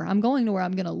sure, I'm going to where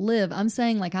I'm going to live. I'm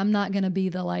saying like I'm not going to be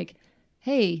the like,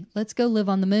 hey, let's go live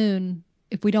on the moon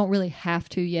if we don't really have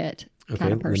to yet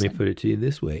kind of person. Let me put it to you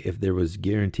this way. If there was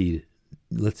guaranteed,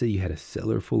 let's say you had a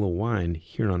cellar full of wine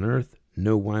here on Earth,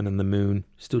 no wine on the moon,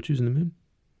 still choosing the moon?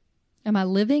 Am I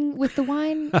living with the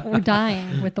wine or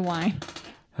dying with the wine?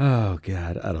 Oh,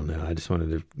 God, I don't know. I just wanted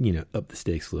to, up the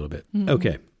stakes a little bit. Mm-hmm.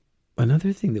 Okay.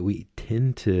 Another thing that we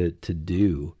tend to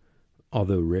do,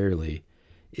 although rarely,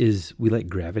 is we like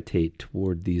gravitate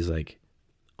toward these like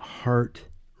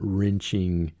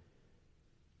heart-wrenching,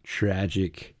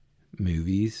 tragic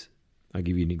movies. I'll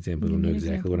give you an example. You'll know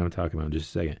exactly what I'm talking about in just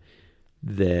a second.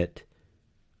 That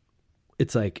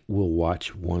it's like we'll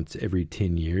watch once every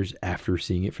 10 years after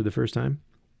seeing it for the first time.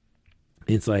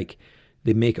 It's like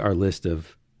they make our list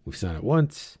of, we've seen it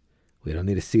once, we don't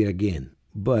need to see it again.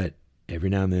 But every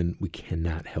now and then we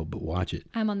cannot help but watch it.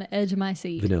 I'm on the edge of my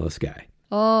seat. Vanilla Sky.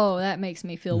 Oh, that makes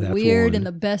me feel That's weird one. in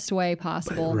the best way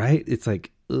possible. Right? It's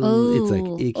like, it's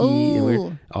like icky and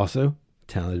weird. Also,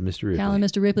 Talented Mr. Ripley.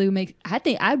 Talented Mr. Ripley I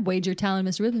think I'd wager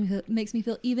Talented Mr. Ripley makes me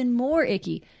feel even more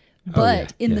icky.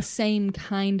 But in the same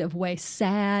kind of way,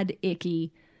 sad,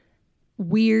 icky,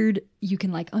 weird. You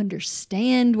can like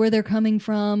understand where they're coming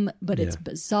from, but it's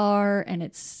bizarre and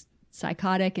it's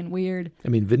psychotic and weird. I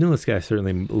mean, Vanilla Sky is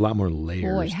certainly a lot more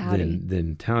layers Boy, howdy.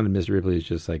 than Talented Mr. Ripley is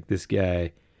just like this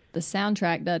guy. The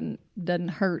soundtrack doesn't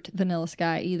hurt Vanilla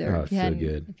Sky either. Oh, it's so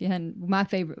good. If you hadn't,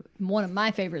 one of my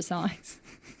favorite songs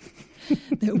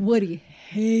that Woody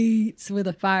hates with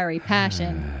a fiery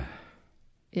passion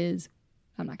is.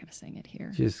 I'm not going to sing it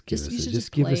here. Just give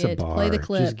play us a it. bar. Play the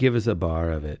clip. Just give us a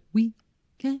bar of it. We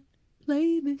can't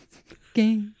play this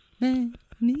game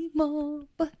anymore,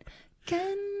 but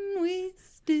can we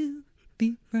still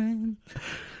be friends?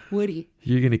 Woody,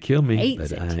 You're going to kill me, hates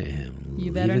but it. I am.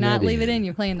 You better leaving not that leave it in.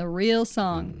 You're playing the real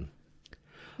song.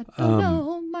 I don't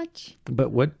know much, But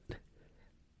what?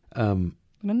 but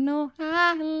I know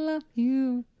I love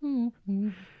you.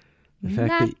 The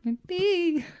fact that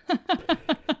be.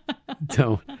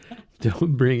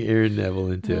 don't bring Aaron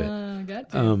Neville into it. Got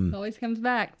to. It always comes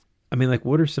back. I mean, like,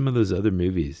 what are some of those other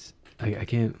movies? I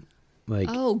can't like.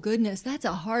 Oh goodness, that's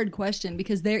a hard question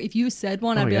because if you said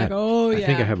one, oh I'd my be God. like, oh yeah. I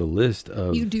think I have a list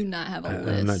of. You do not have a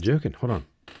list. I'm not joking. Hold on.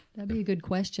 That'd be a good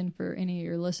question for any of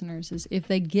your listeners: is if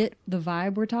they get the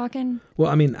vibe we're talking. Well,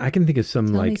 I mean, I can think of some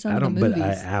Tell me like some I of the don't, but I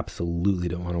movies. absolutely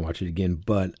don't want to watch it again.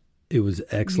 But it was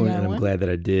excellent, got and I'm one? glad that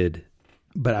I did.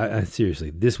 But I seriously,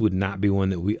 this would not be one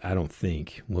that I don't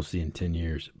think we'll see in 10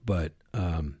 years. But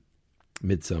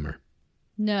Midsummer.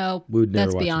 No, We would never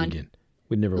that's watch beyond. it again.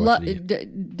 We'd never watch it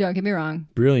again. Don't get me wrong.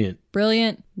 Brilliant.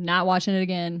 Brilliant. Not watching it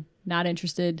again. Not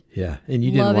interested. Yeah. And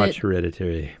you didn't Love watch it.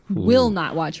 Hereditary. Ooh. Will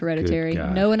not watch Hereditary.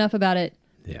 God. Know enough about it.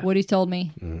 Yeah. Woody's told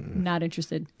me. Not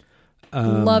interested.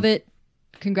 Love it.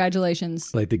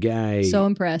 Congratulations. Like the guy. So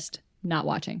impressed. Not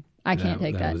watching. I can't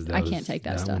take that. I can't take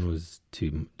that stuff. That one was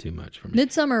too much for me.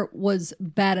 Midsummer was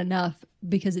bad enough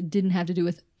because it didn't have to do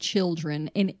with children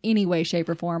in any way, shape,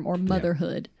 or form, or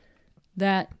motherhood.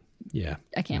 That Yeah.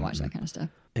 I can't watch that kind of stuff.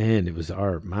 And it was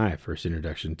my first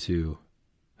introduction to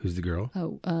who's the girl?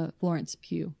 Oh, Florence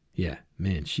Pugh. Yeah.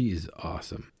 Man, she is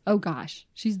awesome. Oh gosh,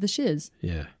 she's the shiz.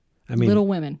 Yeah. I mean, Little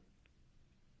Women.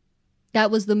 That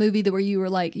was the movie where you were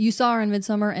like, you saw her in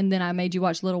Midsummer, and then I made you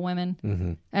watch Little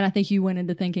Women, and I think you went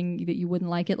into thinking that you wouldn't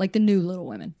like it, like the new Little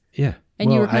Women. Yeah.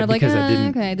 And you were kind of like, because I didn't-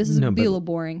 okay, this is no, a but little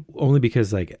boring. Only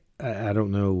because like I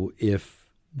don't know if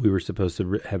we were supposed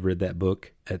to have read that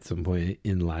book at some point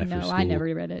in life. No, or school, I never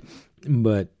read it.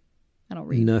 But I don't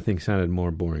read. nothing sounded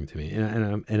more boring to me,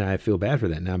 and I feel bad for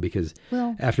that now because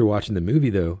Well, after watching the movie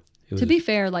though, it was, to be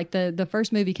fair, like the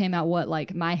first movie came out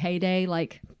like my heyday,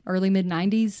 like early mid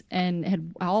 '90s, and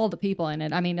had all the people in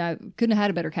it. I mean, I couldn't have had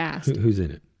a better cast. who's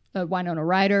in it? Winona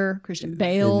Ryder, Christian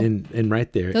Bale, and right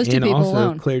there, Those two and people also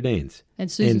alone. Claire Danes and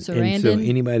Susan Sarandon. And so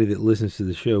anybody that listens to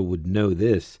the show would know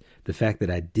this. The fact that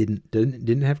I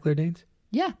didn't have Claire Danes.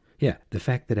 Yeah. Yeah, the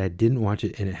fact that I didn't watch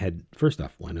it and it had, first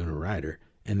off, Winona Ryder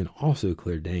and then also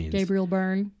Claire Danes Gabriel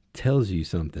Byrne. tells you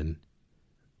something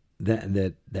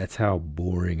that's how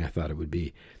boring I thought it would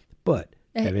be. But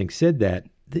having said that,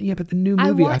 but the new movie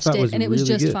I watched thought it was and it was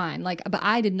really just good. fine. Like, but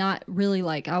I did not really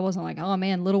like. I wasn't like, oh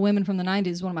man, Little Women from the '90s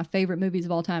is one of my favorite movies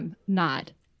of all time.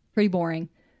 Not pretty boring.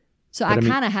 So I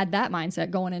kind of had that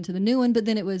mindset going into the new one. But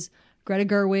then it was Greta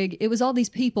Gerwig. It was all these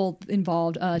people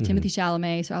involved. Timothy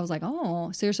Chalamet. So I was like, oh,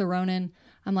 Saoirse Ronan.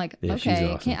 I'm like, Yeah, she's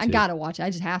okay, awesome, I too. gotta watch it. I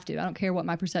just have to. I don't care what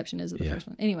my perception is of the Yeah. first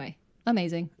one. Anyway,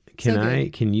 amazing. Can So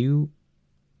good. Can you?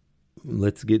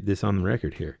 Let's get this on the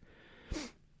record here.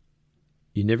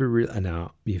 You never really.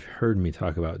 Now you've heard me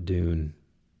talk about Dune,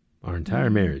 our entire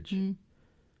marriage,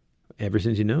 ever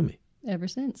since you know me. Ever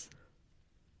since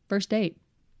first date.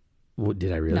 What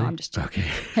did I really? No, I'm just joking.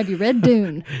 Okay. Have you read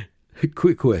Dune?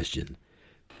 Quick question: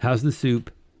 how's the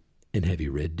soup? And have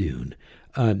you read Dune?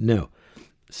 No.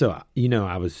 So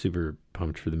I was super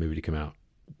pumped for the movie to come out.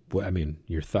 What, I mean,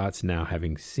 your thoughts now,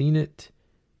 having seen it.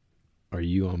 Are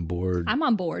you on board? I'm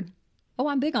on board. Oh,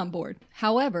 I'm big on board.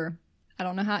 However, I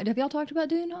don't know how. Have y'all talked about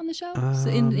Dune on the show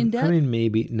in depth? I mean,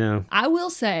 maybe no. I will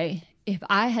say, if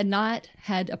I had not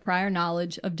had a prior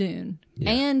knowledge of Dune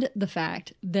and the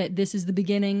fact that this is the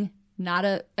beginning,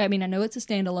 I mean, I know it's a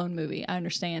standalone movie. I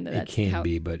understand that It that's can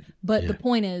be, but But yeah. the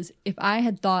point is, if I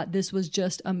had thought this was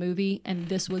just a movie and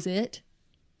this was it,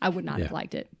 I would not have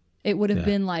liked it. It would have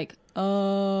been like, yeah,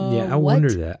 I what?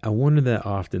 wonder that. I wonder that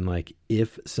often. Like,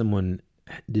 if someone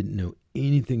didn't know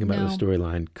anything about the No.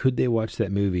 storyline, could they watch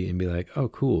that movie and be like, "Oh,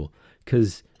 cool"?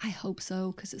 Because I hope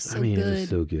so, because it's so I mean, good. it was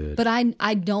so good. But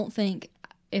I don't think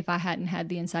if I hadn't had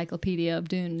the encyclopedia of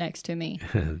Dune next to me,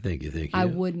 thank you. I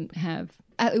wouldn't have.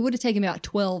 It would have taken me about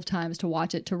 12 times to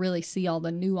watch it to really see all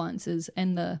the nuances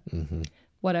and the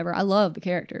whatever. I love the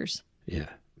characters. Yeah,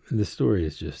 the story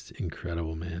is just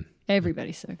incredible, man.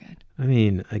 Everybody's so good. I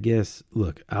mean, I guess.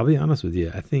 Look, I'll be honest with you.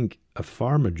 I think a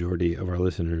far majority of our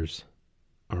listeners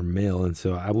are male, and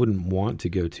so I wouldn't want to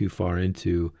go too far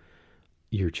into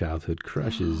your childhood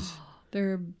crushes.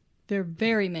 There are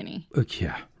very many.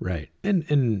 Yeah, right.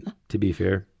 And to be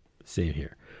fair, same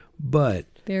here. But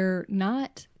They're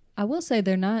not. I will say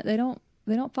they're not. They don't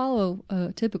follow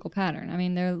a typical pattern. I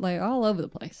mean, they're like all over the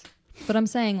place. But I'm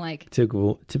saying like.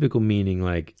 typical meaning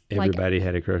like everybody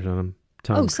had a crush on him.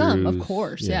 Tom Cruise. Some, of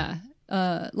course, yeah.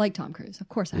 Like Tom Cruise. Of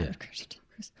course I had a crush on Tom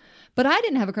Cruise. But I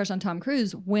didn't have a crush on Tom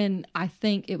Cruise when I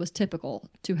think it was typical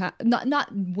to have, not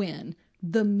when,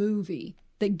 the movie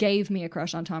that gave me a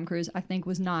crush on Tom Cruise, I think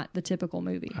was not the typical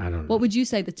movie. I don't know. What would you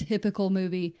say the typical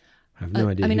movie? I have no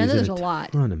idea. I mean, He I was know in there's a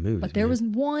lot, ton of movies, but there man. was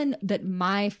one that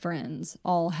my friends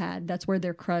all had. That's where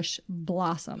their crush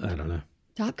blossomed. I don't know.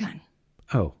 Top Gun.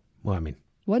 Oh, well, I mean,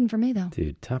 Wasn't for me, though.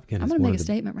 dude, Top Gun I'm is going to one make of a the...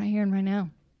 statement right here and right now.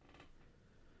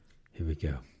 Here we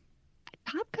go.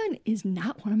 Top Gun is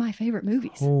not one of my favorite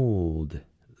movies. Hold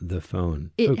the phone.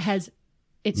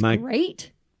 It's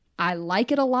great. I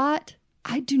like it a lot.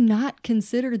 I do not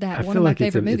consider that I one feel of my like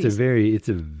favorite movies. it's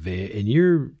a very, and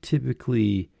you're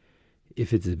typically,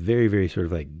 if it's a very, very sort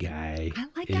of like guy-ish I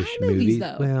like guy movie, movies,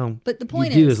 though. well, But the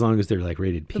point you do is- as long as they're like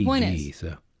rated PG. the point is-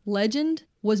 So Legend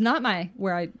was not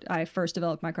where I first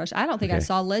developed my crush. I don't think I Okay.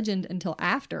 saw Legend until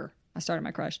after I started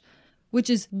my crush. which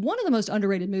is one of the most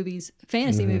underrated movies,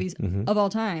 fantasy movies of all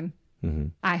time. Mm-hmm.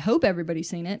 I hope everybody's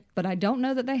seen it, but I don't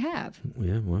know that they have.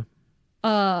 Yeah,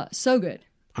 well. So good.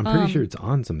 I'm pretty sure it's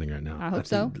on something right now. I hope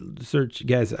so. Search,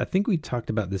 guys, I think we talked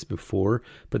about this before,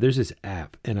 but there's this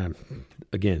app, and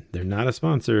again, they're not a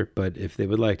sponsor, but if they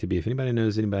would like to be, if anybody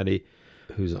knows anybody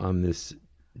who's on this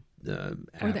app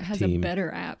or that has team, a better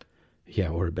app. Yeah,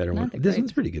 or a better Not one. that This great.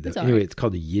 one's pretty good, though. It's all Anyway, right. it's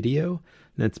called Yidio, and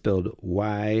that's spelled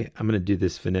Y. I'm going to do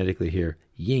this phonetically here.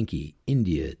 Yankee,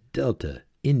 India, Delta,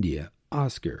 India,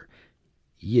 Oscar,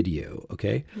 Yidio,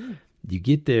 okay? Ooh. You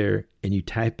get there, and you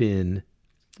type in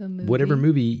The movie. whatever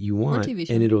movie you want, TV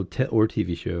show. and it'll or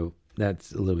TV show.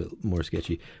 That's a little bit more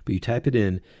sketchy. But you type it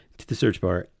in to the search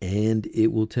bar, and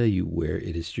it will tell you where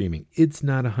it is streaming. It's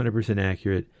not 100%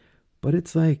 accurate, but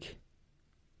it's like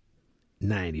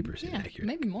 90% accurate.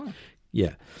 Maybe more.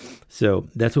 Yeah. So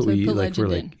that's what So we put like. We're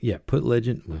Legend like, yeah, put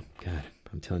Legend. Well, God,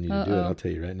 I'm telling you to do it. I'll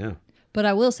tell you right now. But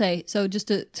I will say, so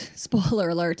just a spoiler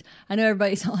alert, I know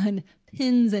everybody's on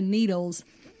pins and needles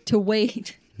to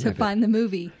wait to find the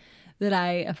movie that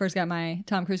I first got my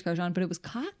Tom Cruise crush on, but it was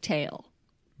Cocktail.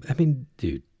 I mean,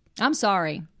 dude. I'm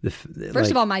sorry.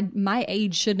 First of all, my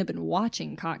age shouldn't have been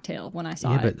watching Cocktail when I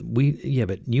saw it. But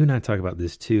you and I talk about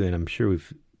this too, and I'm sure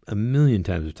we've a million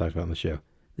times we've talked about it on the show.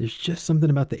 There's just something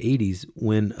about the 80s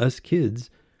when us kids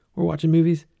were watching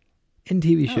movies and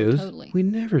TV shows totally. we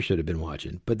never should have been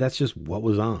watching, but that's just what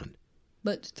was on.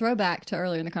 But throwback to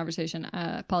earlier in the conversation,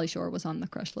 Pauly Shore was on the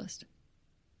crush list,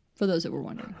 for those that were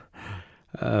wondering.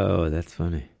 Oh, that's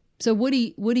funny. So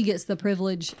Woody gets the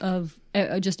privilege of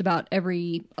just about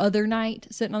every other night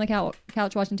sitting on the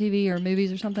couch watching TV or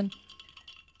movies or something,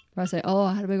 where I say, oh,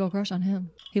 I had a big old crush on him.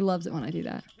 He loves it when I do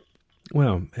that.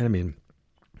 Well, I mean,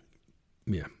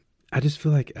 yeah. I just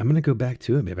feel like I'm going to go back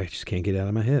to it. Maybe I just can't get it out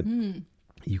of my head.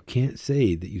 You can't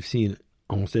say that you've seen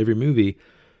almost every movie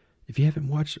if you haven't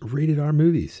watched rated R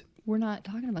movies. We're not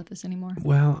talking about this anymore.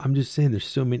 Well, I'm just saying there's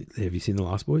so many. Have you seen The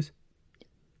Lost Boys?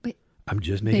 But I'm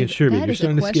just making babe, sure, but that you're is a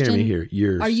starting to scare me question. here.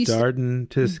 You're Are you starting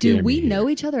to scare me. Do we here. know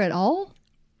each other at all?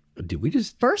 Did we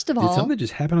just? First of did all, something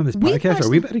just happen on this we've podcast? watched- Are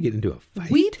we about to get into a fight?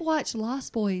 We've watched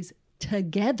Lost Boys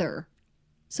together.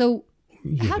 So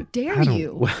Yeah, how but dare I don't-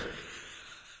 you?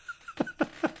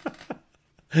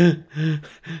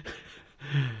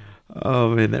 Oh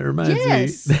man, that reminds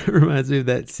Yes. me. That reminds me of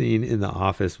that scene in The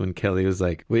Office when Kelly was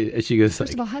like, "Wait," she goes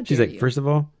First like, of all, how she's dare like, you? "First of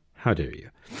all, how dare you?"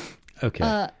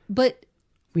 Okay, But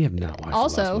we have not watched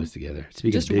also, The Lost Boys together.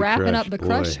 Speaking just of big wrapping crush, up the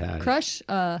boy, crush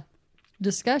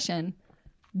discussion,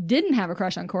 didn't have a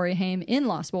crush on Corey Haim in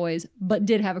Lost Boys, but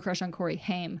did have a crush on Corey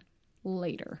Haim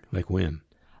later. like when?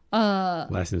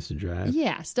 License to Drive.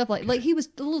 Yeah, stuff like he was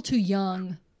a little too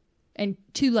young and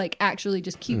too like actually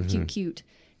just cute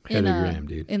in Heather Graham,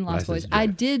 dude. in Lost License Boys.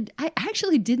 to Drive. I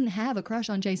actually didn't have a crush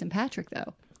on Jason Patrick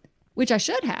though, which I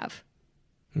should have.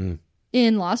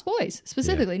 In Lost Boys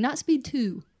specifically, not Speed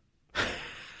 2.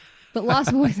 But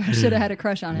Lost Boys, I should have had a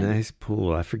crush on him. Nice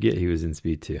pool. I forget he was in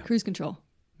Speed 2. Cruise Control.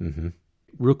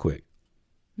 Real quick,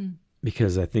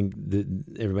 because I think that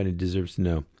everybody deserves to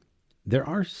know. There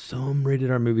are some rated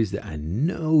R movies that I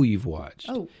know you've watched.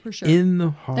 Oh, for sure. In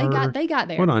the horror. They got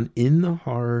there. Hold on. In the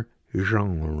horror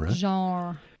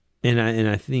genre. And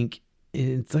I think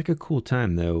it's like a cool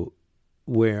time, though,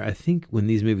 where I think when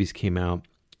these movies came out,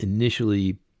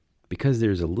 initially, because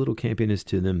there's a little campiness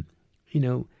to them,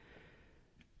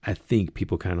 I think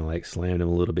people kind of like slammed them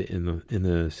a little bit in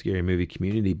the scary movie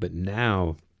community. But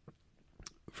now,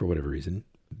 for whatever reason,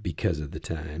 because of the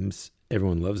times,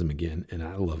 everyone loves them again, and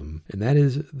I love them. And that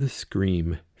is the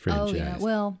Scream franchise. Oh, yeah.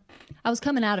 Well, I was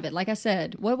coming out of it. Like I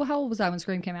said, how old was I when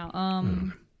Scream came out?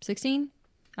 16?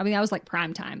 I mean, I was like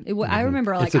prime time. I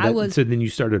remember like So then you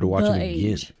started to watch the them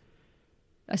again. age.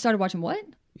 I started watching what?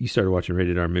 You started watching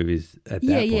rated R movies at that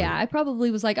point. Yeah. I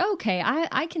probably was like, okay,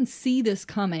 I can see this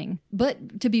coming.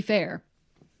 But to be fair,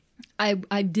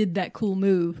 I did that cool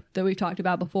move that we've talked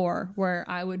about before where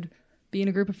I would be in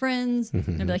a group of friends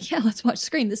and be like, yeah, let's watch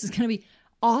Scream. This is going to be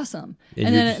awesome.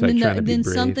 And you're just, like, trying to be then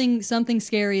brave. something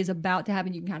scary is about to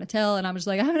happen. You can kind of tell. And I'm just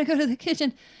like, I'm going to go to the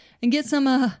kitchen and get some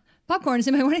popcorn. Does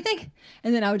anybody want anything?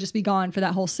 And then I would just be gone for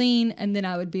that whole scene. And then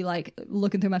I would be like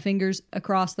looking through my fingers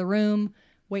across the room,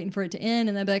 waiting for it to end.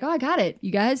 And then I'd be like, oh, I got it.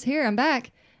 You guys, here, I'm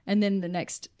back. And then the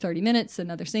next 30 minutes,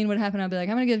 another scene would happen. I'd be like,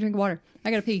 I'm going to get a drink of water.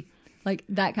 I got to pee. Like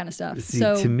that kind of stuff. See,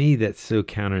 so to me, that's so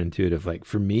counterintuitive. Like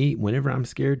for me, whenever I'm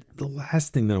scared, the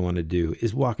last thing that I want to do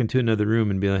is walk into another room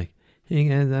and be like, "Hey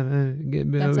guys, I'm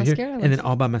get That's over how here," scared I was. and then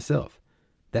all by myself.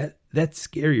 That's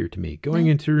scarier to me. Going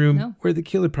into a room where the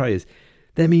killer probably is.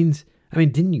 That means,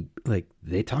 didn't you like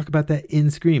they talk about that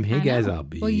in Scream? Hey I guys, know. I'll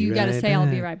be. Well, you got to say I'll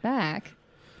be right back.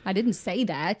 I didn't say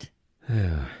that.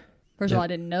 First of all, I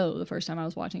didn't know the first time I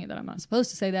was watching it that I'm not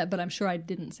supposed to say that, but I'm sure I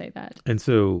didn't say that. And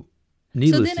so,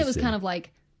 needless So then to it was say, kind of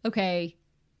like, okay,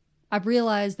 I've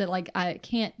realized that like I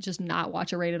can't just not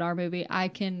watch a rated R movie. I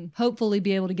can hopefully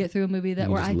be able to get through a movie that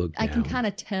You where just look I can down. kind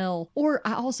of tell. Or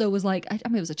I also was like, I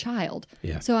mean, it was a child.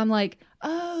 Yeah. So I'm like,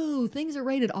 oh, things are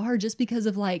rated R just because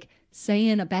of like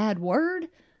saying a bad word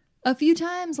a few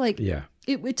times. Like, yeah.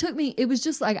 it took me, it was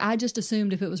just like, I just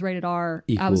assumed if it was rated R,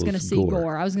 I was Equals going to see gore.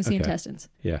 gore. I was going to see Okay. intestines.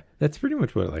 Yeah. That's pretty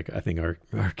much what like I think our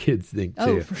kids think too.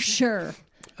 Oh, for sure.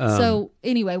 So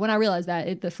anyway, when I realized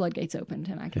that, the floodgates opened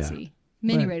and I could Yeah. see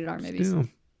many But rated R movies.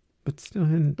 Still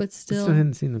hadn't. But still-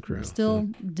 hadn't seen The Crow. Still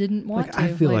so. didn't want Like to.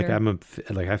 I feel later.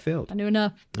 like I failed. I knew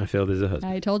enough. I failed as a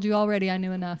husband. I told you already I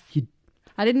knew enough. You-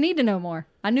 I didn't need to know more.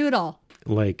 I knew it all.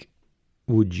 Like,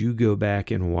 would you go back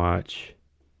and watch?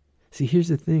 See, here's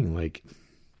the thing. Like,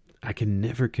 I can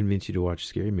never convince you to watch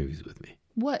scary movies with me.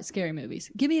 What scary movies?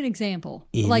 Give me an example.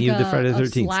 Any like of the a, Friday the a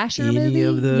 13th, slasher any movie?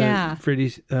 of the Yeah.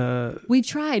 Freddy's. We've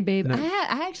tried, babe. No.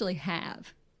 I actually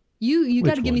have. You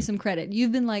got to Which give me one? some credit.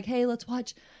 You've been like, hey, let's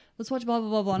watch blah blah blah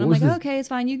blah. And What I'm was like, the- okay, it's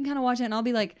fine. You can kind of watch it, and I'll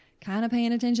be like, kind of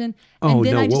paying attention. Oh, And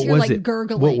then no, I just what hear was like it?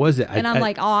 gurgling. What was it? And I'm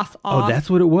like, off. Oh, that's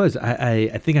what it was. I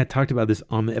think I talked about this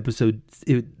on the episode.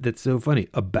 That's so funny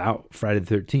about Friday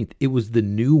the 13th. It was the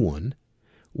new one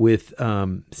with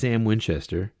Sam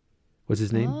Winchester. What's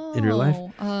his name in real life?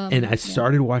 And I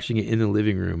started watching it in the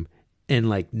living room, and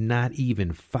like not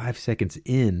even 5 seconds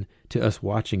in to us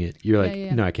watching it, you're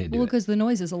like, no, I can't do well, it. because the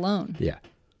noises alone. Yeah.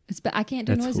 I can't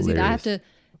do That's noises either. I have hilarious.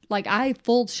 to, like, I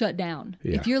full shut down.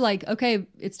 Yeah. If you're like, okay,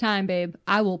 it's time, babe,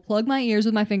 I will plug my ears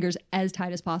with my fingers as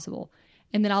tight as possible.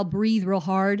 And then I'll breathe real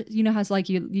hard. You know how it's like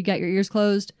you got your ears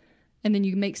closed and then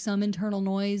you make some internal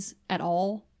noise at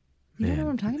all? You know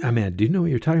what I'm talking about? I mean, I do know what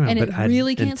you're talking about, And but it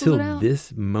really cancels until it out?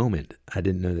 this moment, I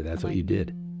didn't know that that's what you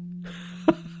did.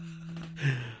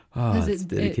 Oh, Because it's it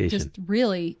dedication. just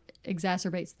really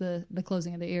exacerbates the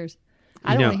closing of the ears.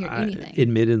 I don't want to hear anything.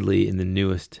 Admittedly, in the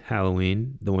newest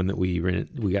Halloween, the one that we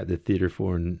got the theater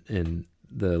for, and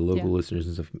the local listeners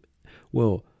and stuff.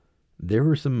 Well, there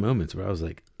were some moments where I was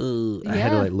like, "Ugh," I had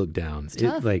to like look down. It's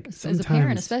tough. Like as sometimes, a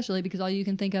parent, especially because all you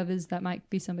can think of is that might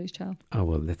be somebody's child. oh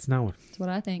well, that's not what. That's what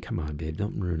I think. Come on, babe,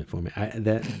 don't ruin it for me.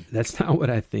 That's not what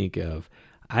I think of.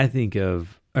 I think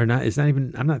of, or not. It's not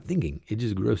even. I'm not thinking. It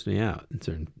just grossed me out in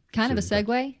certain. Kind of a certain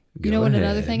segue. Go You know what?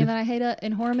 Another ahead. thing that I hate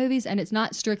in horror movies, and it's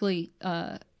not strictly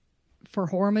for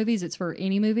horror movies; it's for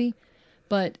any movie,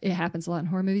 but it happens a lot in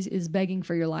horror movies. Is begging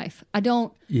for your life. I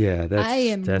don't. Yeah, I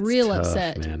am that's real tough,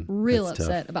 upset. man. Real That's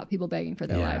upset tough. about people begging for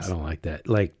their Yeah, lives. I don't like that.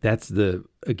 Like that's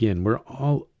again, we're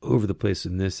all over the place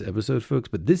in this episode, folks.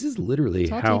 But this is literally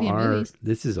It's all how TV and movies.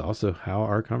 this is also how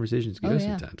our conversations go. Oh,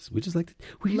 yeah. Sometimes we just like to.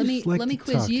 We Let just me like let me to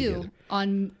quiz talk you together.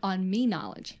 on me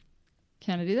knowledge.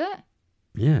 Can I do that?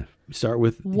 Yeah, start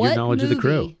with What your knowledge movie, of the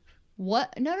Crow.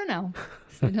 What? No.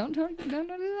 So don't do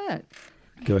that.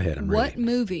 Go ahead. I'm What ready.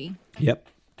 movie? Yep.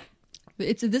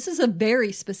 This is a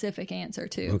very specific answer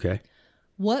too. Okay.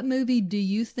 What movie do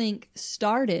you think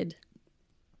started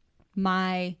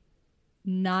my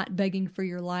not begging for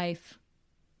your life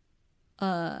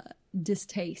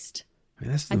distaste? I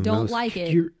mean, that's the I don't most like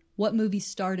it. you're- What movie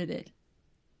started it?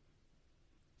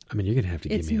 I mean, you're gonna have to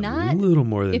give It's me not a little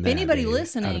more than if that. anybody babe.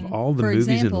 listening, out of all the for movies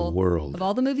example, in the world, of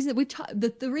all the movies that we've talked,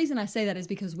 the reason I say that is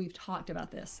because we've talked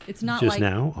about this. It's not just like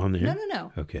now on there.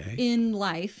 No. Okay. In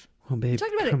life, Well, babe, we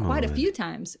talked about it come quite a on. few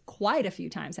times,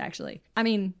 actually. I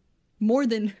mean, more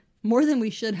than we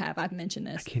should have. I've mentioned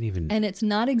this. I can't even. And it's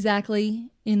not exactly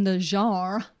in the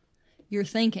genre you're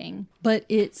thinking, but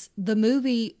it's the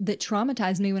movie that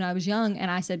traumatized me when I was young, and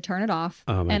I said, turn it off.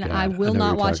 Oh my and God, I I will know not what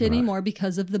you're watch it talking about. anymore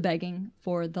because of the begging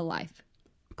for the life.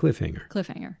 Cliffhanger.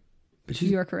 Cliffhanger. But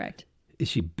You are correct. is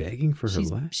she begging for her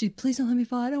life? Please don't let me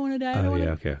fall. I don't want to die. I don't Oh wanna...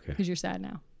 yeah. Okay. Because you're sad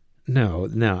now. No,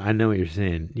 I know what you're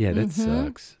saying. Yeah, that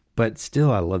sucks. But still,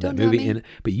 I love Don't that tell movie. me. And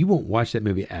but you won't watch that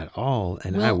movie at all,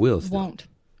 and I will. Still. Won't.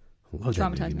 I love that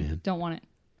Traumatize movie, me. man. Don't want it.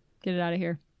 Get it out of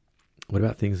here. What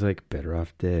about things like Better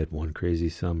Off Dead, One Crazy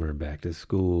Summer, Back to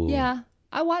School? Yeah,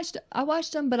 I watched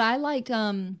them, but I liked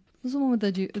what's the one with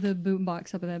the boom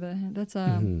box up there? That's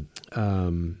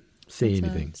Say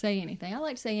Anything. Say Anything. I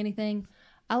liked Say Anything.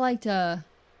 I liked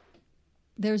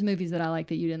there's movies that I liked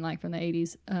that you didn't like from the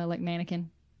 80s, like Mannequin.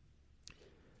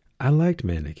 I liked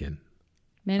Mannequin.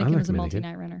 Mannequin liked was a Mannequin.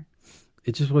 multi-night runner.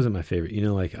 It just wasn't my favorite. You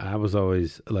know, like I was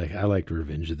always like I liked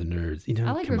Revenge of the Nerds. You know,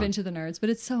 I like Revenge of the Nerds, but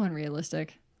it's so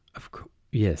unrealistic. Of course,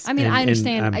 yes. I mean, And- I and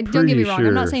understand. I'm Don't get me pretty wrong.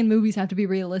 I'm not sure- saying movies have to be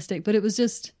realistic, but it was a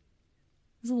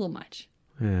little much.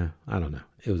 Yeah, I don't know.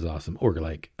 It was awesome. Or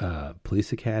like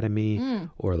Police Academy,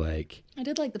 or like I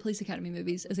did like the Police Academy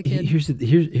movies as a kid.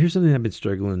 here's something I've been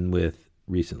struggling with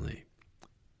recently.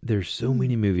 There's so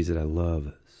many movies that I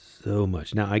love so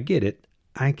much. Now I get it.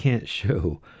 I can't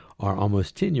show our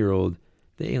almost 10-year-old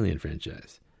the Alien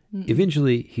franchise.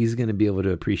 Eventually, he's going to be able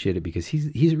to appreciate it because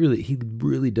he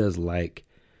really does like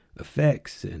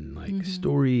effects and like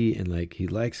story, and like he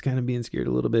likes kind of being scared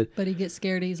a little bit. But he gets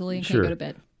scared easily and Sure. can't go to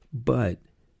bed. But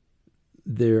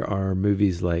there are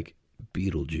movies like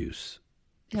Beetlejuice.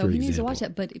 Oh, he needs to watch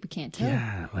that, but we can't tell.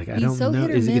 Yeah, like I He's don't so know.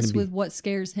 hit or Is it miss gonna be? with what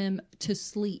scares him to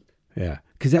sleep. Yeah,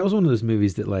 because that was one of those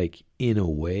movies that, like, in a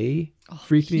way,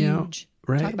 freaked me out. huge.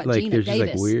 Right? Talk about Like, Gina there's just like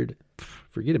Davis. weird.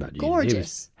 Forget about Gina Gorgeous.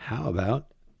 Davis. How about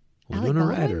Alec Winona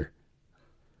Baldwin? Ryder?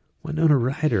 Winona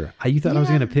Ryder. You thought I was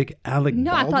Yeah. going to pick Alec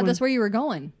No, Baldwin? I thought that's where you were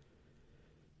going.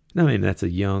 No, I mean, that's a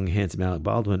young, handsome Alec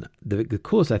Baldwin. The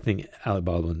coolest I think Alec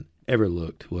Baldwin ever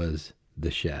looked was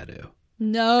The Shadow.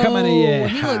 No, Come on, yeah.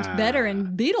 he looked better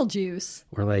in Beetlejuice.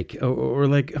 Or like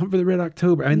Hunt for the Red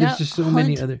October. I mean, No, there's just so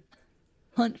many Hunt. other.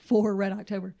 Hunt for Red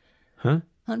October. Huh?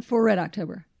 Hunt for Red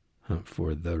October. Hunt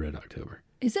for the Red October.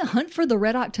 Is it Hunt for the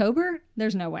Red October?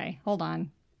 There's no way. Hold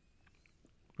on.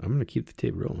 I'm going to keep the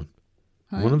tape rolling.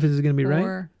 Hunt One of his is going to be right.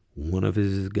 for- One of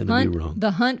his is going to Hunt, be wrong.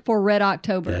 The Hunt for Red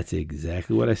October. That's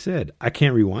exactly what I said. I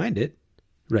can't rewind it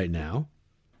right now,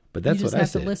 but that's you just what I have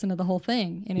said. to listen to the whole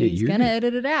thing, and Yeah, he's you're gonna good.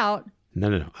 edit it out.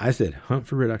 No. I said Hunt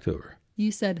for Red October.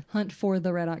 You said Hunt for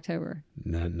the Red October.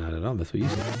 Not at all. That's what you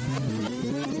said.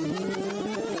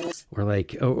 Or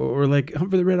like Hunt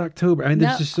for the Red October. I mean,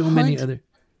 there's No, just so many Hunt. other.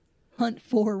 Hunt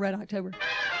for Red October.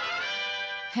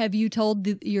 Have you told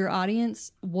your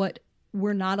audience what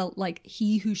we're not like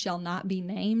he who shall not be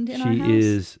named in our She house?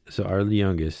 is, so our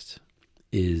youngest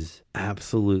is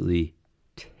absolutely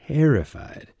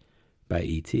terrified by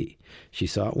E.T. She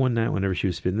saw it one night whenever she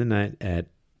was spending the night at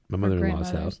my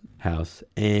mother-in-law's grandmother's. house,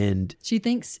 and She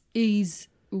thinks he's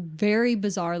very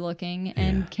bizarre looking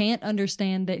and Yeah. can't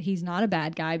understand that he's not a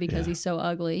bad guy because Yeah. he's so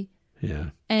ugly.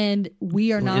 yeah, And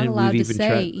we are Well, not and allowed to we've even say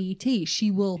tried- E.T. She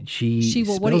will. she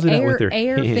will. spells it out with her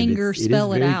air hand. finger It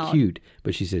spell is it very out. cute,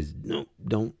 but she says no,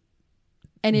 don't.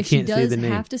 And You if she can't say does the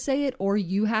name. have to say it, or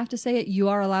you have to say it, you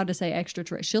are allowed to say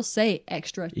extraterrestrial. She'll say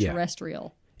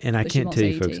extraterrestrial. And I But she can't won't tell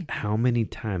say you, folks, E.T. how many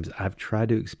times I've tried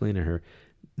to explain to her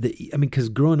that, I mean, because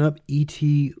growing up,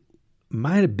 E.T.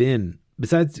 might have been,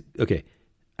 besides, okay,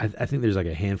 I think there's like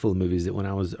a handful of movies that when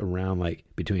I was around like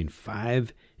between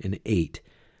 5 and 8,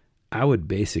 I would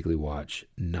basically watch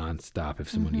nonstop if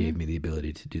someone Mm-hmm. gave me the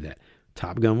ability to do that.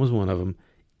 Top Gun was one of them,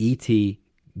 E.T.,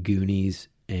 Goonies,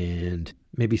 and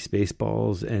maybe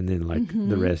Spaceballs, and then like Mm-hmm.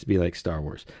 the rest be like Star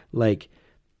Wars. Like,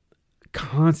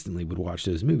 constantly would watch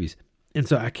those movies. And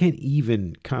so I can't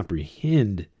even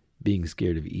comprehend being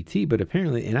scared of E.T., but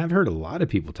apparently, and I've heard a lot of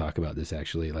people talk about this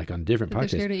actually, like on different They're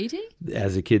scared podcasts. of E.T.?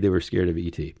 As a kid, they were scared of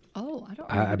E.T. Oh, I don't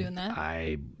remember doing that.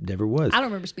 I never was. I don't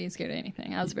remember being scared of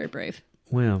anything. I was very brave.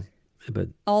 Well, but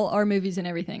All our movies and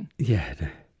everything. yeah,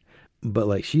 but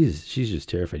like she's just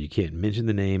terrified. You can't mention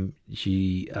the name.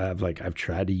 I've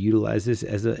tried to utilize this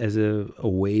as a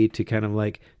way to kind of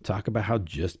like talk about how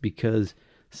just because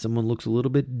someone looks a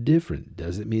little bit different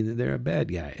doesn't mean that they're a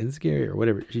bad guy and scary or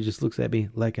whatever. She just looks at me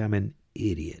like I'm an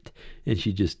idiot, and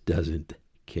she just doesn't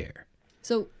care.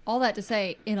 So all that to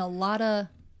say, in a lot of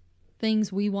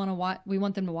things we want to watch, we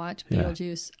want them to watch Yeah.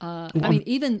 Beetlejuice. I mean,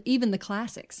 even the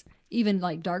classics, even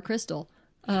like Dark Crystal,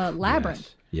 Labyrinth.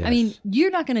 Yes. I mean,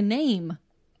 you're not going to name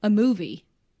a movie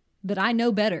that I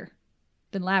know better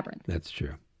than Labyrinth, That's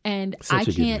true. and Such I a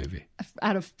good can't, movie.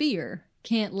 out of fear,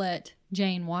 can't let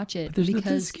Jane watch it But there's nothing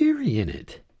because scary in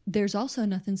it. there's also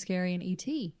nothing scary in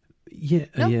E.T. Yeah,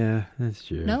 Nope. yeah, that's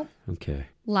true. Nope. Okay.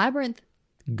 Labyrinth.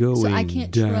 Going So I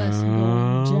can't down. trust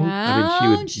going down. I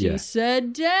mean, she would. Yeah.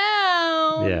 said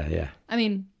down. Yeah. I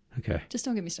mean, Okay. just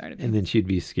don't get me started. And then she'd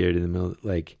be scared in the middle,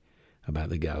 like about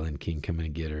the Goblin King coming to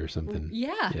get her or something.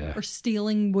 Yeah. Or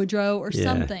stealing Woodrow or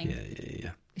something.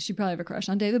 Yeah. She'd probably have a crush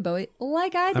on David Bowie,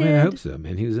 like I did. I mean, I hope so,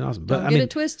 man. He was awesome. But Don't I get mean, it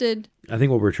twisted. I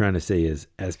think what we're trying to say is,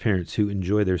 as parents who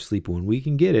enjoy their sleep when we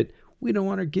can get it, we don't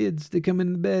want our kids to come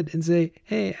in the bed and say,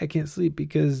 "Hey, I can't sleep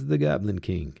because the Goblin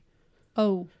King."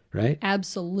 Oh, Right?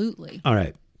 absolutely. All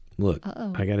right. Look,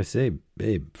 Uh-oh. I gotta say,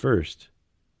 babe, first,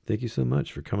 thank you so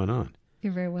much for coming on.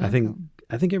 You're very welcome.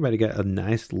 I think everybody got a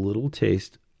nice little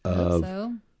taste I hope of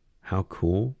so. how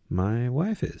cool my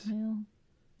wife is. Well,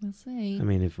 we'll see. I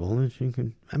mean, if only she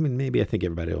can. I mean, maybe I think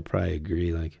everybody will probably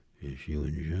agree. Like, if she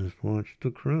would just watch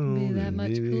The Crown, Be that then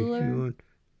much maybe cooler? she would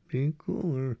be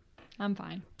cooler. I'm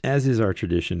fine. As is our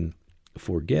tradition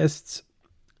for guests,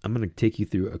 I'm going to take you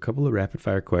through a couple of rapid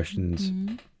fire questions.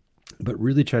 Mm-hmm. but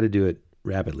really try to do it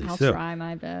rapidly. I'll so, try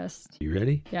my best. you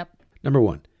ready? Yep. Number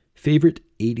 1, favorite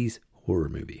 80s horror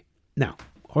movie. Now,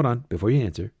 hold on before you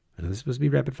answer. I know this is supposed to be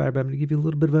rapid fire, but I'm going to give you a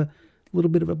little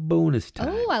bit of a bonus time.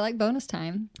 Oh, I like bonus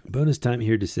time. Bonus time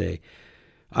here to say,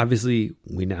 obviously,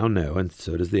 we now know, and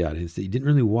so does the audience, that you didn't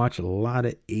really watch a lot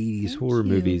of 80s horror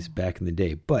movies back in the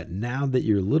day. But now that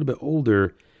you're a little bit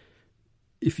older,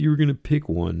 if you were going to pick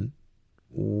one,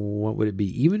 what would it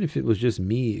be? Even if it was just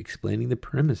me explaining the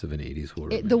premise of an 80s horror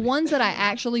movie. The ones that I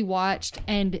actually watched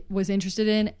and was interested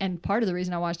in, and part of the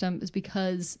reason I watched them is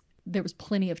because there was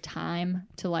plenty of time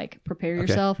to like prepare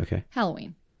yourself. Okay.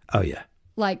 Halloween. Oh, yeah.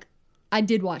 Like, I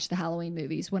did watch the Halloween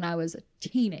movies when I was a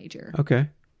teenager. Okay.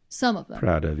 Some of them.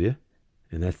 Proud of you.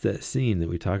 And that's that scene that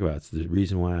we talk about. It's the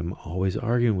reason why I'm always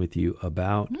arguing with you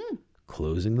about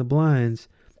closing the blinds.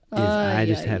 Is I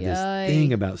just have this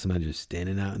thing about somebody just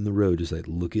standing out in the road, just like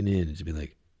looking in and just be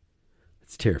like,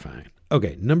 it's terrifying.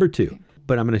 Okay, number 2.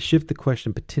 But I'm going to shift the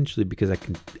question potentially because I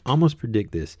can almost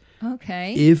predict this.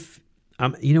 Okay.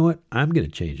 You know what? I'm going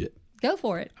to change it. Go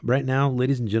for it. Right now,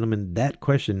 ladies and gentlemen, that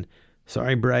question,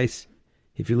 sorry, Bryce,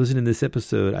 if you're listening to this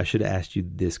episode, I should have asked you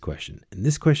this question. And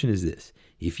this question is this.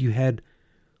 If you had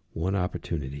one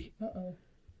opportunity,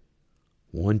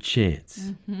 one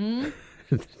chance,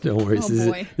 don't worry, this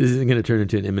isn't going to turn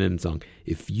into an Eminem song.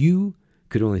 If you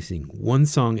could only sing one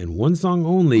song and one song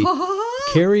only,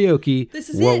 karaoke,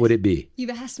 what would it be?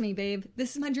 You've asked me, babe.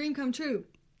 This is my dream come true.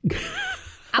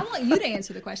 I want you to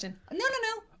answer the question. No.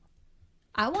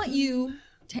 I want you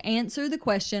to answer the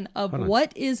question of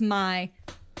what is my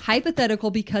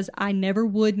hypothetical, because I never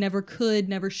would, never could,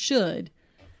 never should.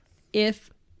 If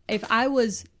I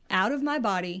was out of my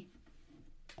body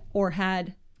or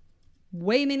had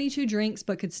way many too drinks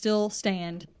but could still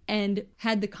stand and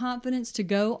had the confidence to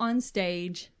go on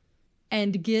stage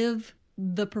and give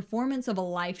the performance of a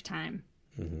lifetime,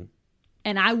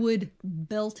 and I would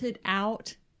belt it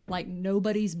out like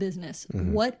nobody's business,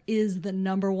 what is the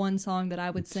number one song that I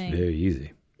would sing? Very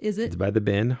easy. Is it? It's by the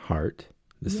band Heart.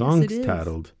 The song's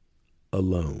titled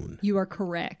Alone. You are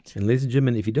correct. And ladies and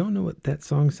gentlemen, if you don't know what that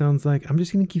song sounds like, I'm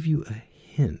just going to give you a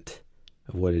hint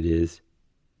of what it is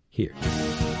here.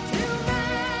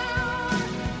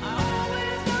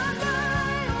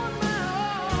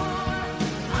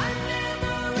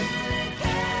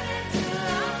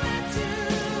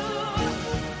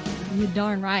 You're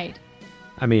darn right.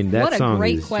 I mean, that what song a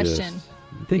great is question.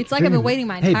 Just, it's like I've been waiting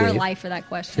my entire life for that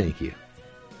question. Thank you.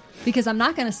 Because I'm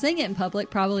not going to sing it in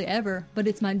public, probably ever, but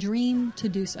it's my dream to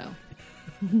do so.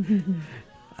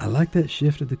 I like that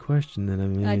shift of the question.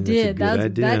 Then I did.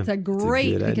 That's a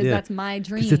great because that's my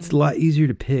dream. Because it's a lot easier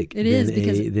to pick. It is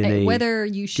because whether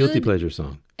you should guilty pleasure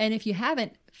song. And if you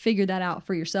haven't figured that out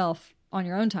for yourself on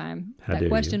your own time, that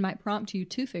question might prompt you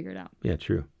to figure it out. Yeah,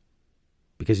 true.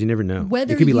 Because you never know.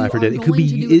 Whether it could be life or death. It could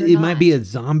be. It might be a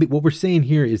zombie. What we're saying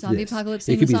here is zombie this. Apocalypse.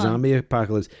 It could be zombie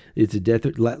apocalypse. It's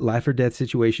a life or death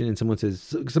situation, and someone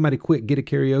says, "Somebody quick, get a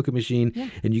karaoke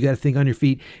machine," and you got to think on your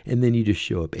feet, and then you just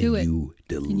show up and you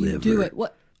deliver. And you do it.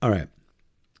 What? All right.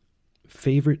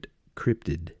 Favorite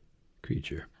cryptid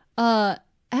creature. I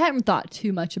haven't thought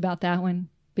too much about that one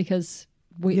because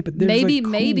but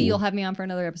maybe you'll have me on for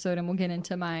another episode, and we'll get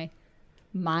into my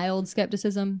mild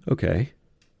skepticism. Okay.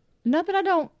 Not that I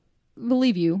don't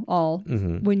believe you all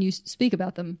when you speak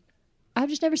about them. I've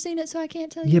just never seen it, so I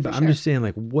can't tell you. Yeah, but I'm just saying,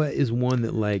 like, what is one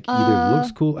that, like, either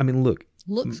looks cool? I mean,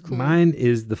 looks cool. Mine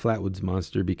is the Flatwoods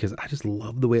Monster because I just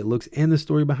love the way it looks and the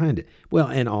story behind it. Well,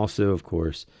 and also, of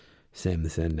course, Sam the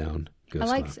Sandown.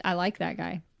 I like that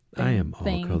guy. I am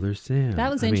all color Sam. That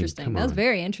was interesting. That was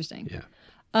very interesting. Yeah.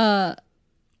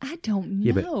 I don't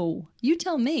know. You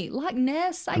tell me. Loch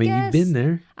Ness, I guess. You've been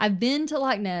there. I've been to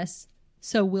Loch Ness.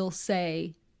 So we'll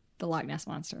say the Loch Ness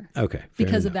Monster. Okay.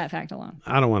 Because of that fact alone.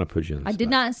 I don't want to put you on the spot. I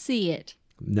did not see it.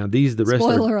 Now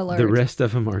Spoiler alert. The rest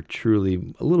of them are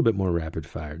truly a little bit more rapid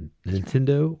fire.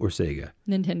 Nintendo or Sega?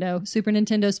 Nintendo. Super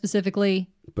Nintendo specifically.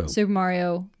 Boom. Super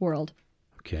Mario World.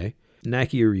 Okay.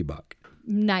 Nike or Reebok?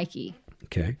 Nike.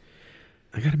 Okay.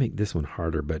 I got to make this one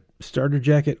harder, but starter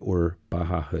jacket or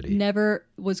Baja hoodie? Never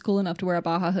was cool enough to wear a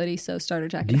Baja hoodie, so starter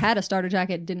jacket. Had a starter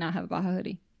jacket, did not have a Baja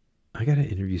hoodie. We got to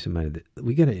interview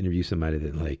somebody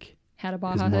that like had a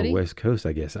Baja is more hoodie? West Coast,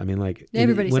 I guess. I mean, like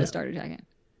everybody says starter jacket.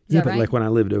 Is but right? like when I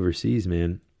lived overseas,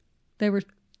 man, there were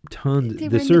tons. They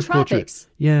the were surf in the culture, tropics.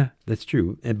 yeah, that's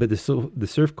true. But the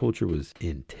surf culture was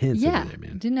intense over there,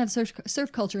 man. Didn't have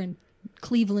surf culture in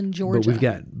Cleveland,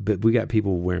 Georgia. But we got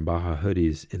people wearing Baja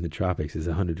hoodies in the tropics. It's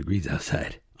 100 degrees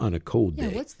outside on a cold day.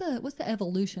 What's the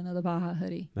evolution of the Baja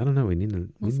hoodie? I don't know. We need to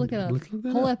look it up. Let's look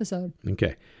that whole up. episode.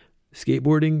 Okay.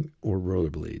 Skateboarding or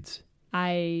rollerblades?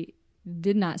 I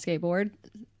did not skateboard.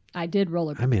 I did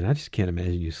rollerblade. I mean, I just can't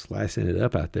imagine you slicing it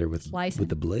up out there with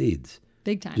the blades.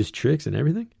 Big time. Just tricks and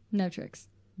everything? No tricks.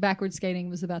 Backward skating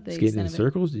was about the Skating extent in of it.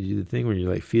 circles? Did you do the thing where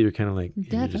your like feet are kind of like...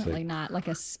 Definitely not. Like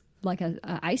a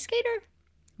ice skater?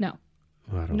 No.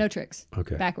 Well, no tricks.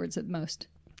 Okay. Backwards at most.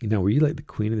 Now, were you like the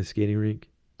queen of the skating rink?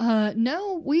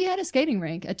 No, we had a skating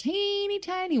rink, a teeny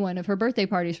tiny one of her birthday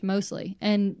parties mostly.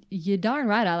 And you darn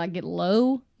right, I like get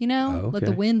low, you know, Oh, okay. let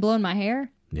the wind blow in my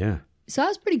hair. Yeah. So I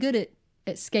was pretty good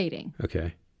at skating.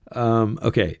 Okay.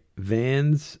 Okay.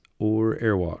 Vans or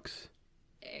Airwalks?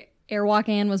 Airwalk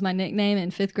Ann was my nickname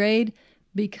in 5th grade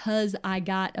because I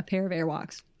got a pair of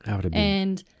Airwalks. How would it be?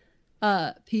 And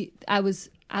I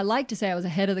like to say I was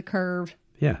ahead of the curve,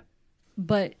 Yeah.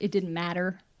 but it didn't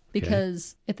matter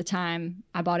because at the time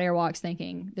I bought Airwalks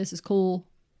thinking this is cool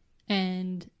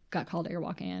and got called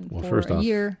Airwalk Ann Well, for first a off,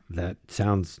 year. that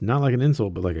sounds not like an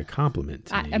insult, but like a compliment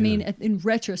to me. I mean, in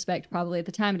retrospect, probably at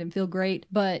the time it didn't feel great,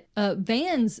 but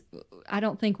Vans, I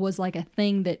don't think was like a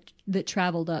thing that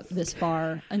traveled up this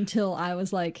far until I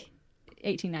was like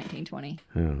 18, 19, 20.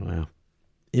 Oh, wow.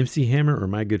 MC Hammer or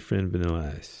My Good Friend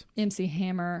Vanilla Ice? MC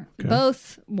Hammer, Okay.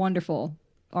 both wonderful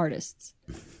artists.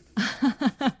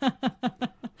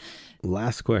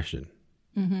 Last question.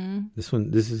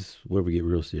 Mm-hmm. This is where we get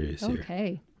real serious here.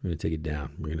 Okay. We're going to take it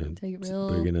down. We're going Take it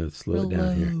to slow it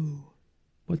down here.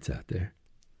 What's out there?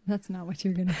 That's not what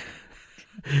you're going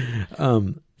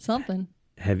to... Something.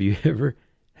 Have you ever,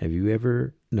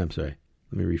 no, I'm sorry.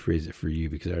 Let me rephrase it for you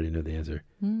because I already know the answer.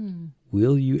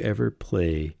 Will you ever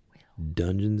play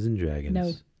Dungeons and Dragons?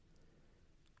 No.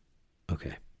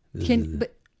 Okay.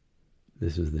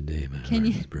 This was the day my heart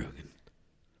was broken.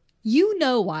 You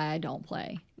know why I don't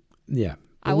play. Yeah.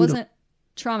 I wasn't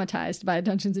traumatized by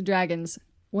Dungeons and Dragons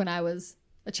when I was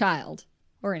a child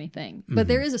or anything. But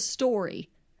there is a story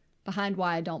behind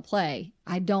why I don't play.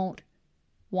 I don't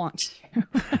want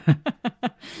to.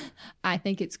 I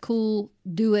think it's cool.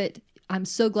 Do it. I'm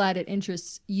so glad it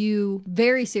interests you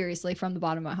very seriously from the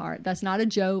bottom of my heart. That's not a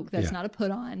joke. That's not a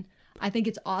put on. I think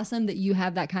it's awesome that you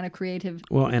have that kind of creative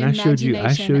and I showed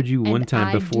you one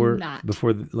time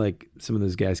before like some of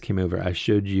those guys came over. I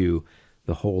showed you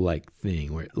the whole like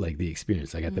thing where like the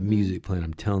experience. I got the music playing.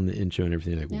 I'm telling the intro and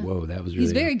everything. Like, whoa, that was really.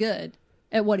 He's very good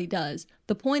at what he does.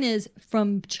 The point is,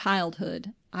 from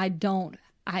childhood, I don't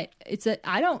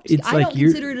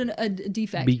consider it a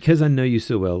defect. Because I know you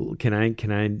so well. Can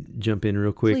I jump in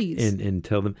real quick? Please. and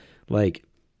tell them like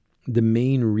the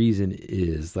main reason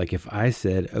is like if I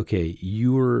said, okay,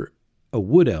 you're a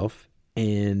wood elf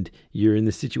and you're in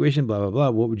this situation, blah blah blah.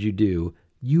 What would you do?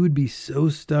 You would be so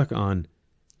stuck on.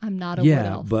 I'm not a wood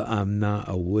elf. But I'm not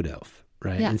a wood elf,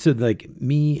 right? Yeah. And so like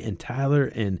me and Tyler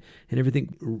and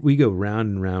everything, we go round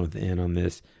and round with Ann on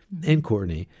this, and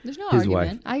Courtney, There's no his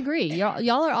argument. wife. I agree.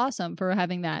 Y'all are awesome for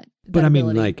having that. But I mean,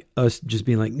 ability. like us just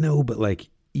being like, no, but like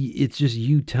it's just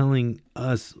you telling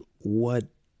us what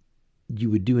you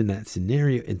would do in that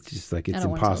scenario. It's just like it's I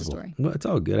don't want to tell the impossible. story. Well, it's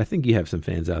all good. I think you have some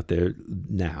fans out there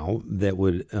now that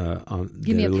would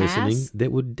Give me a listening pass? that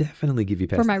would definitely give you a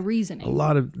pass For my reasoning.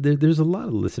 There's a lot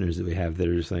of listeners that we have that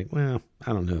are just like, well,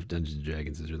 I don't know if Dungeons and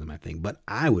Dragons is really my thing, but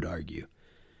I would argue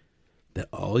that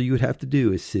all you would have to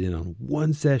do is sit in on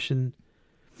one session.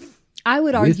 I would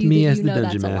with argue me that as you the know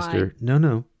dungeon that's a lie. master.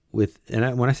 No.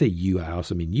 When I say you, I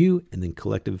also mean you, and then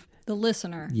collective. The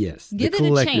listener. Yes, Give the it a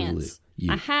collective chance.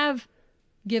 you. I have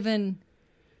given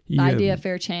You the have- idea a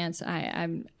fair chance.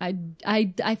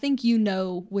 I think you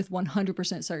know with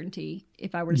 100% certainty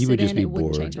if I were to You would sit just in, be it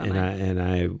wouldn't bored, change my and mind.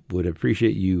 I would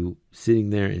appreciate you sitting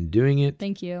there and doing it.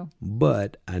 Thank you.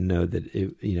 But I know that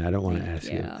I don't want to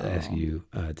Thank ask you.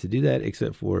 you to do that,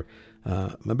 except for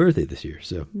my birthday this year.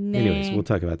 So, anyways, Nah. we'll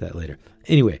talk about that later.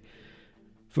 Anyway,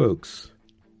 folks,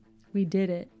 We did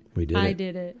it. we did I it.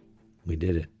 did it. We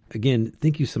did it. Again,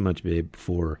 thank you so much, babe,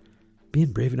 for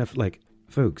being brave enough. Like,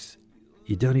 folks,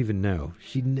 you don't even know.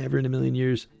 She never in a million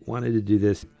years wanted to do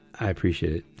this. I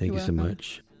appreciate it. Thank You're you so welcome.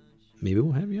 much. Maybe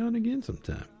we'll have you on again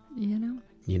sometime. You know?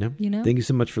 You know? You know? Thank you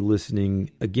so much for listening.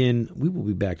 Again, we will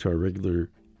be back to our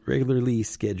regularly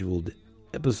scheduled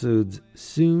episodes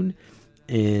soon.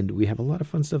 And we have a lot of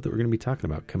fun stuff that we're going to be talking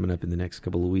about coming up in the next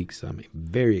couple of weeks. I'm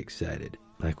very excited.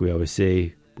 Like we always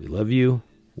say, we love you.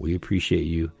 We appreciate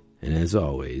you. And as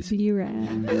always, Be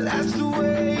rad. That's the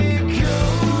way it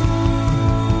goes.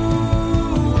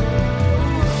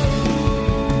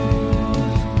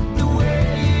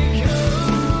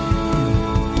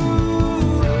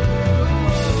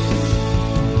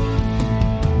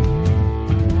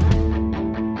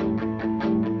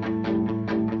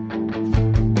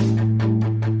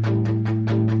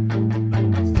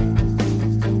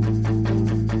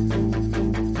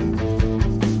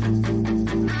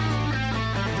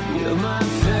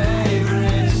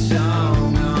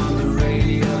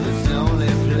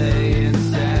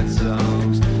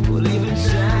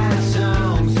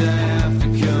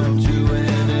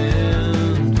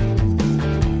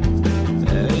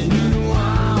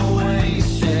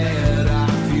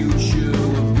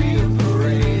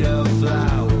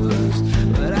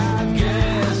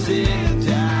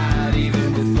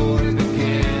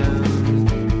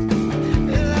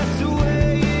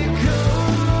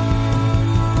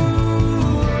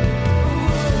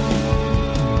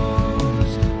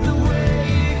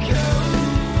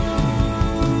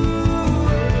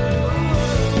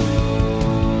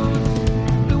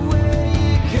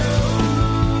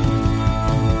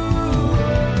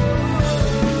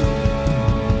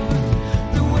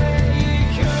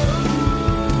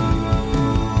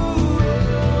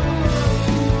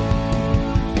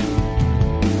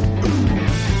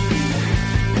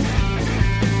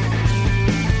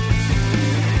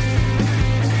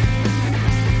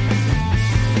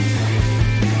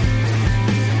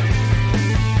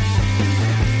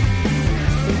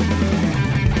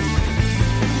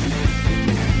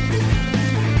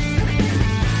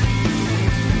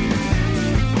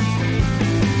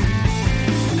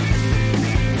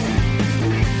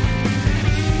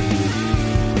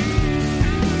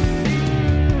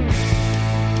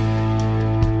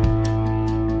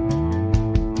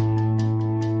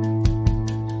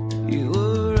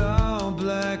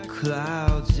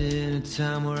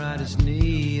 time where I just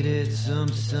needed some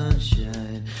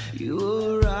sunshine. You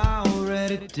were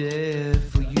already dead,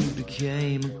 for you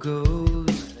became a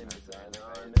ghost.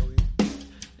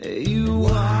 You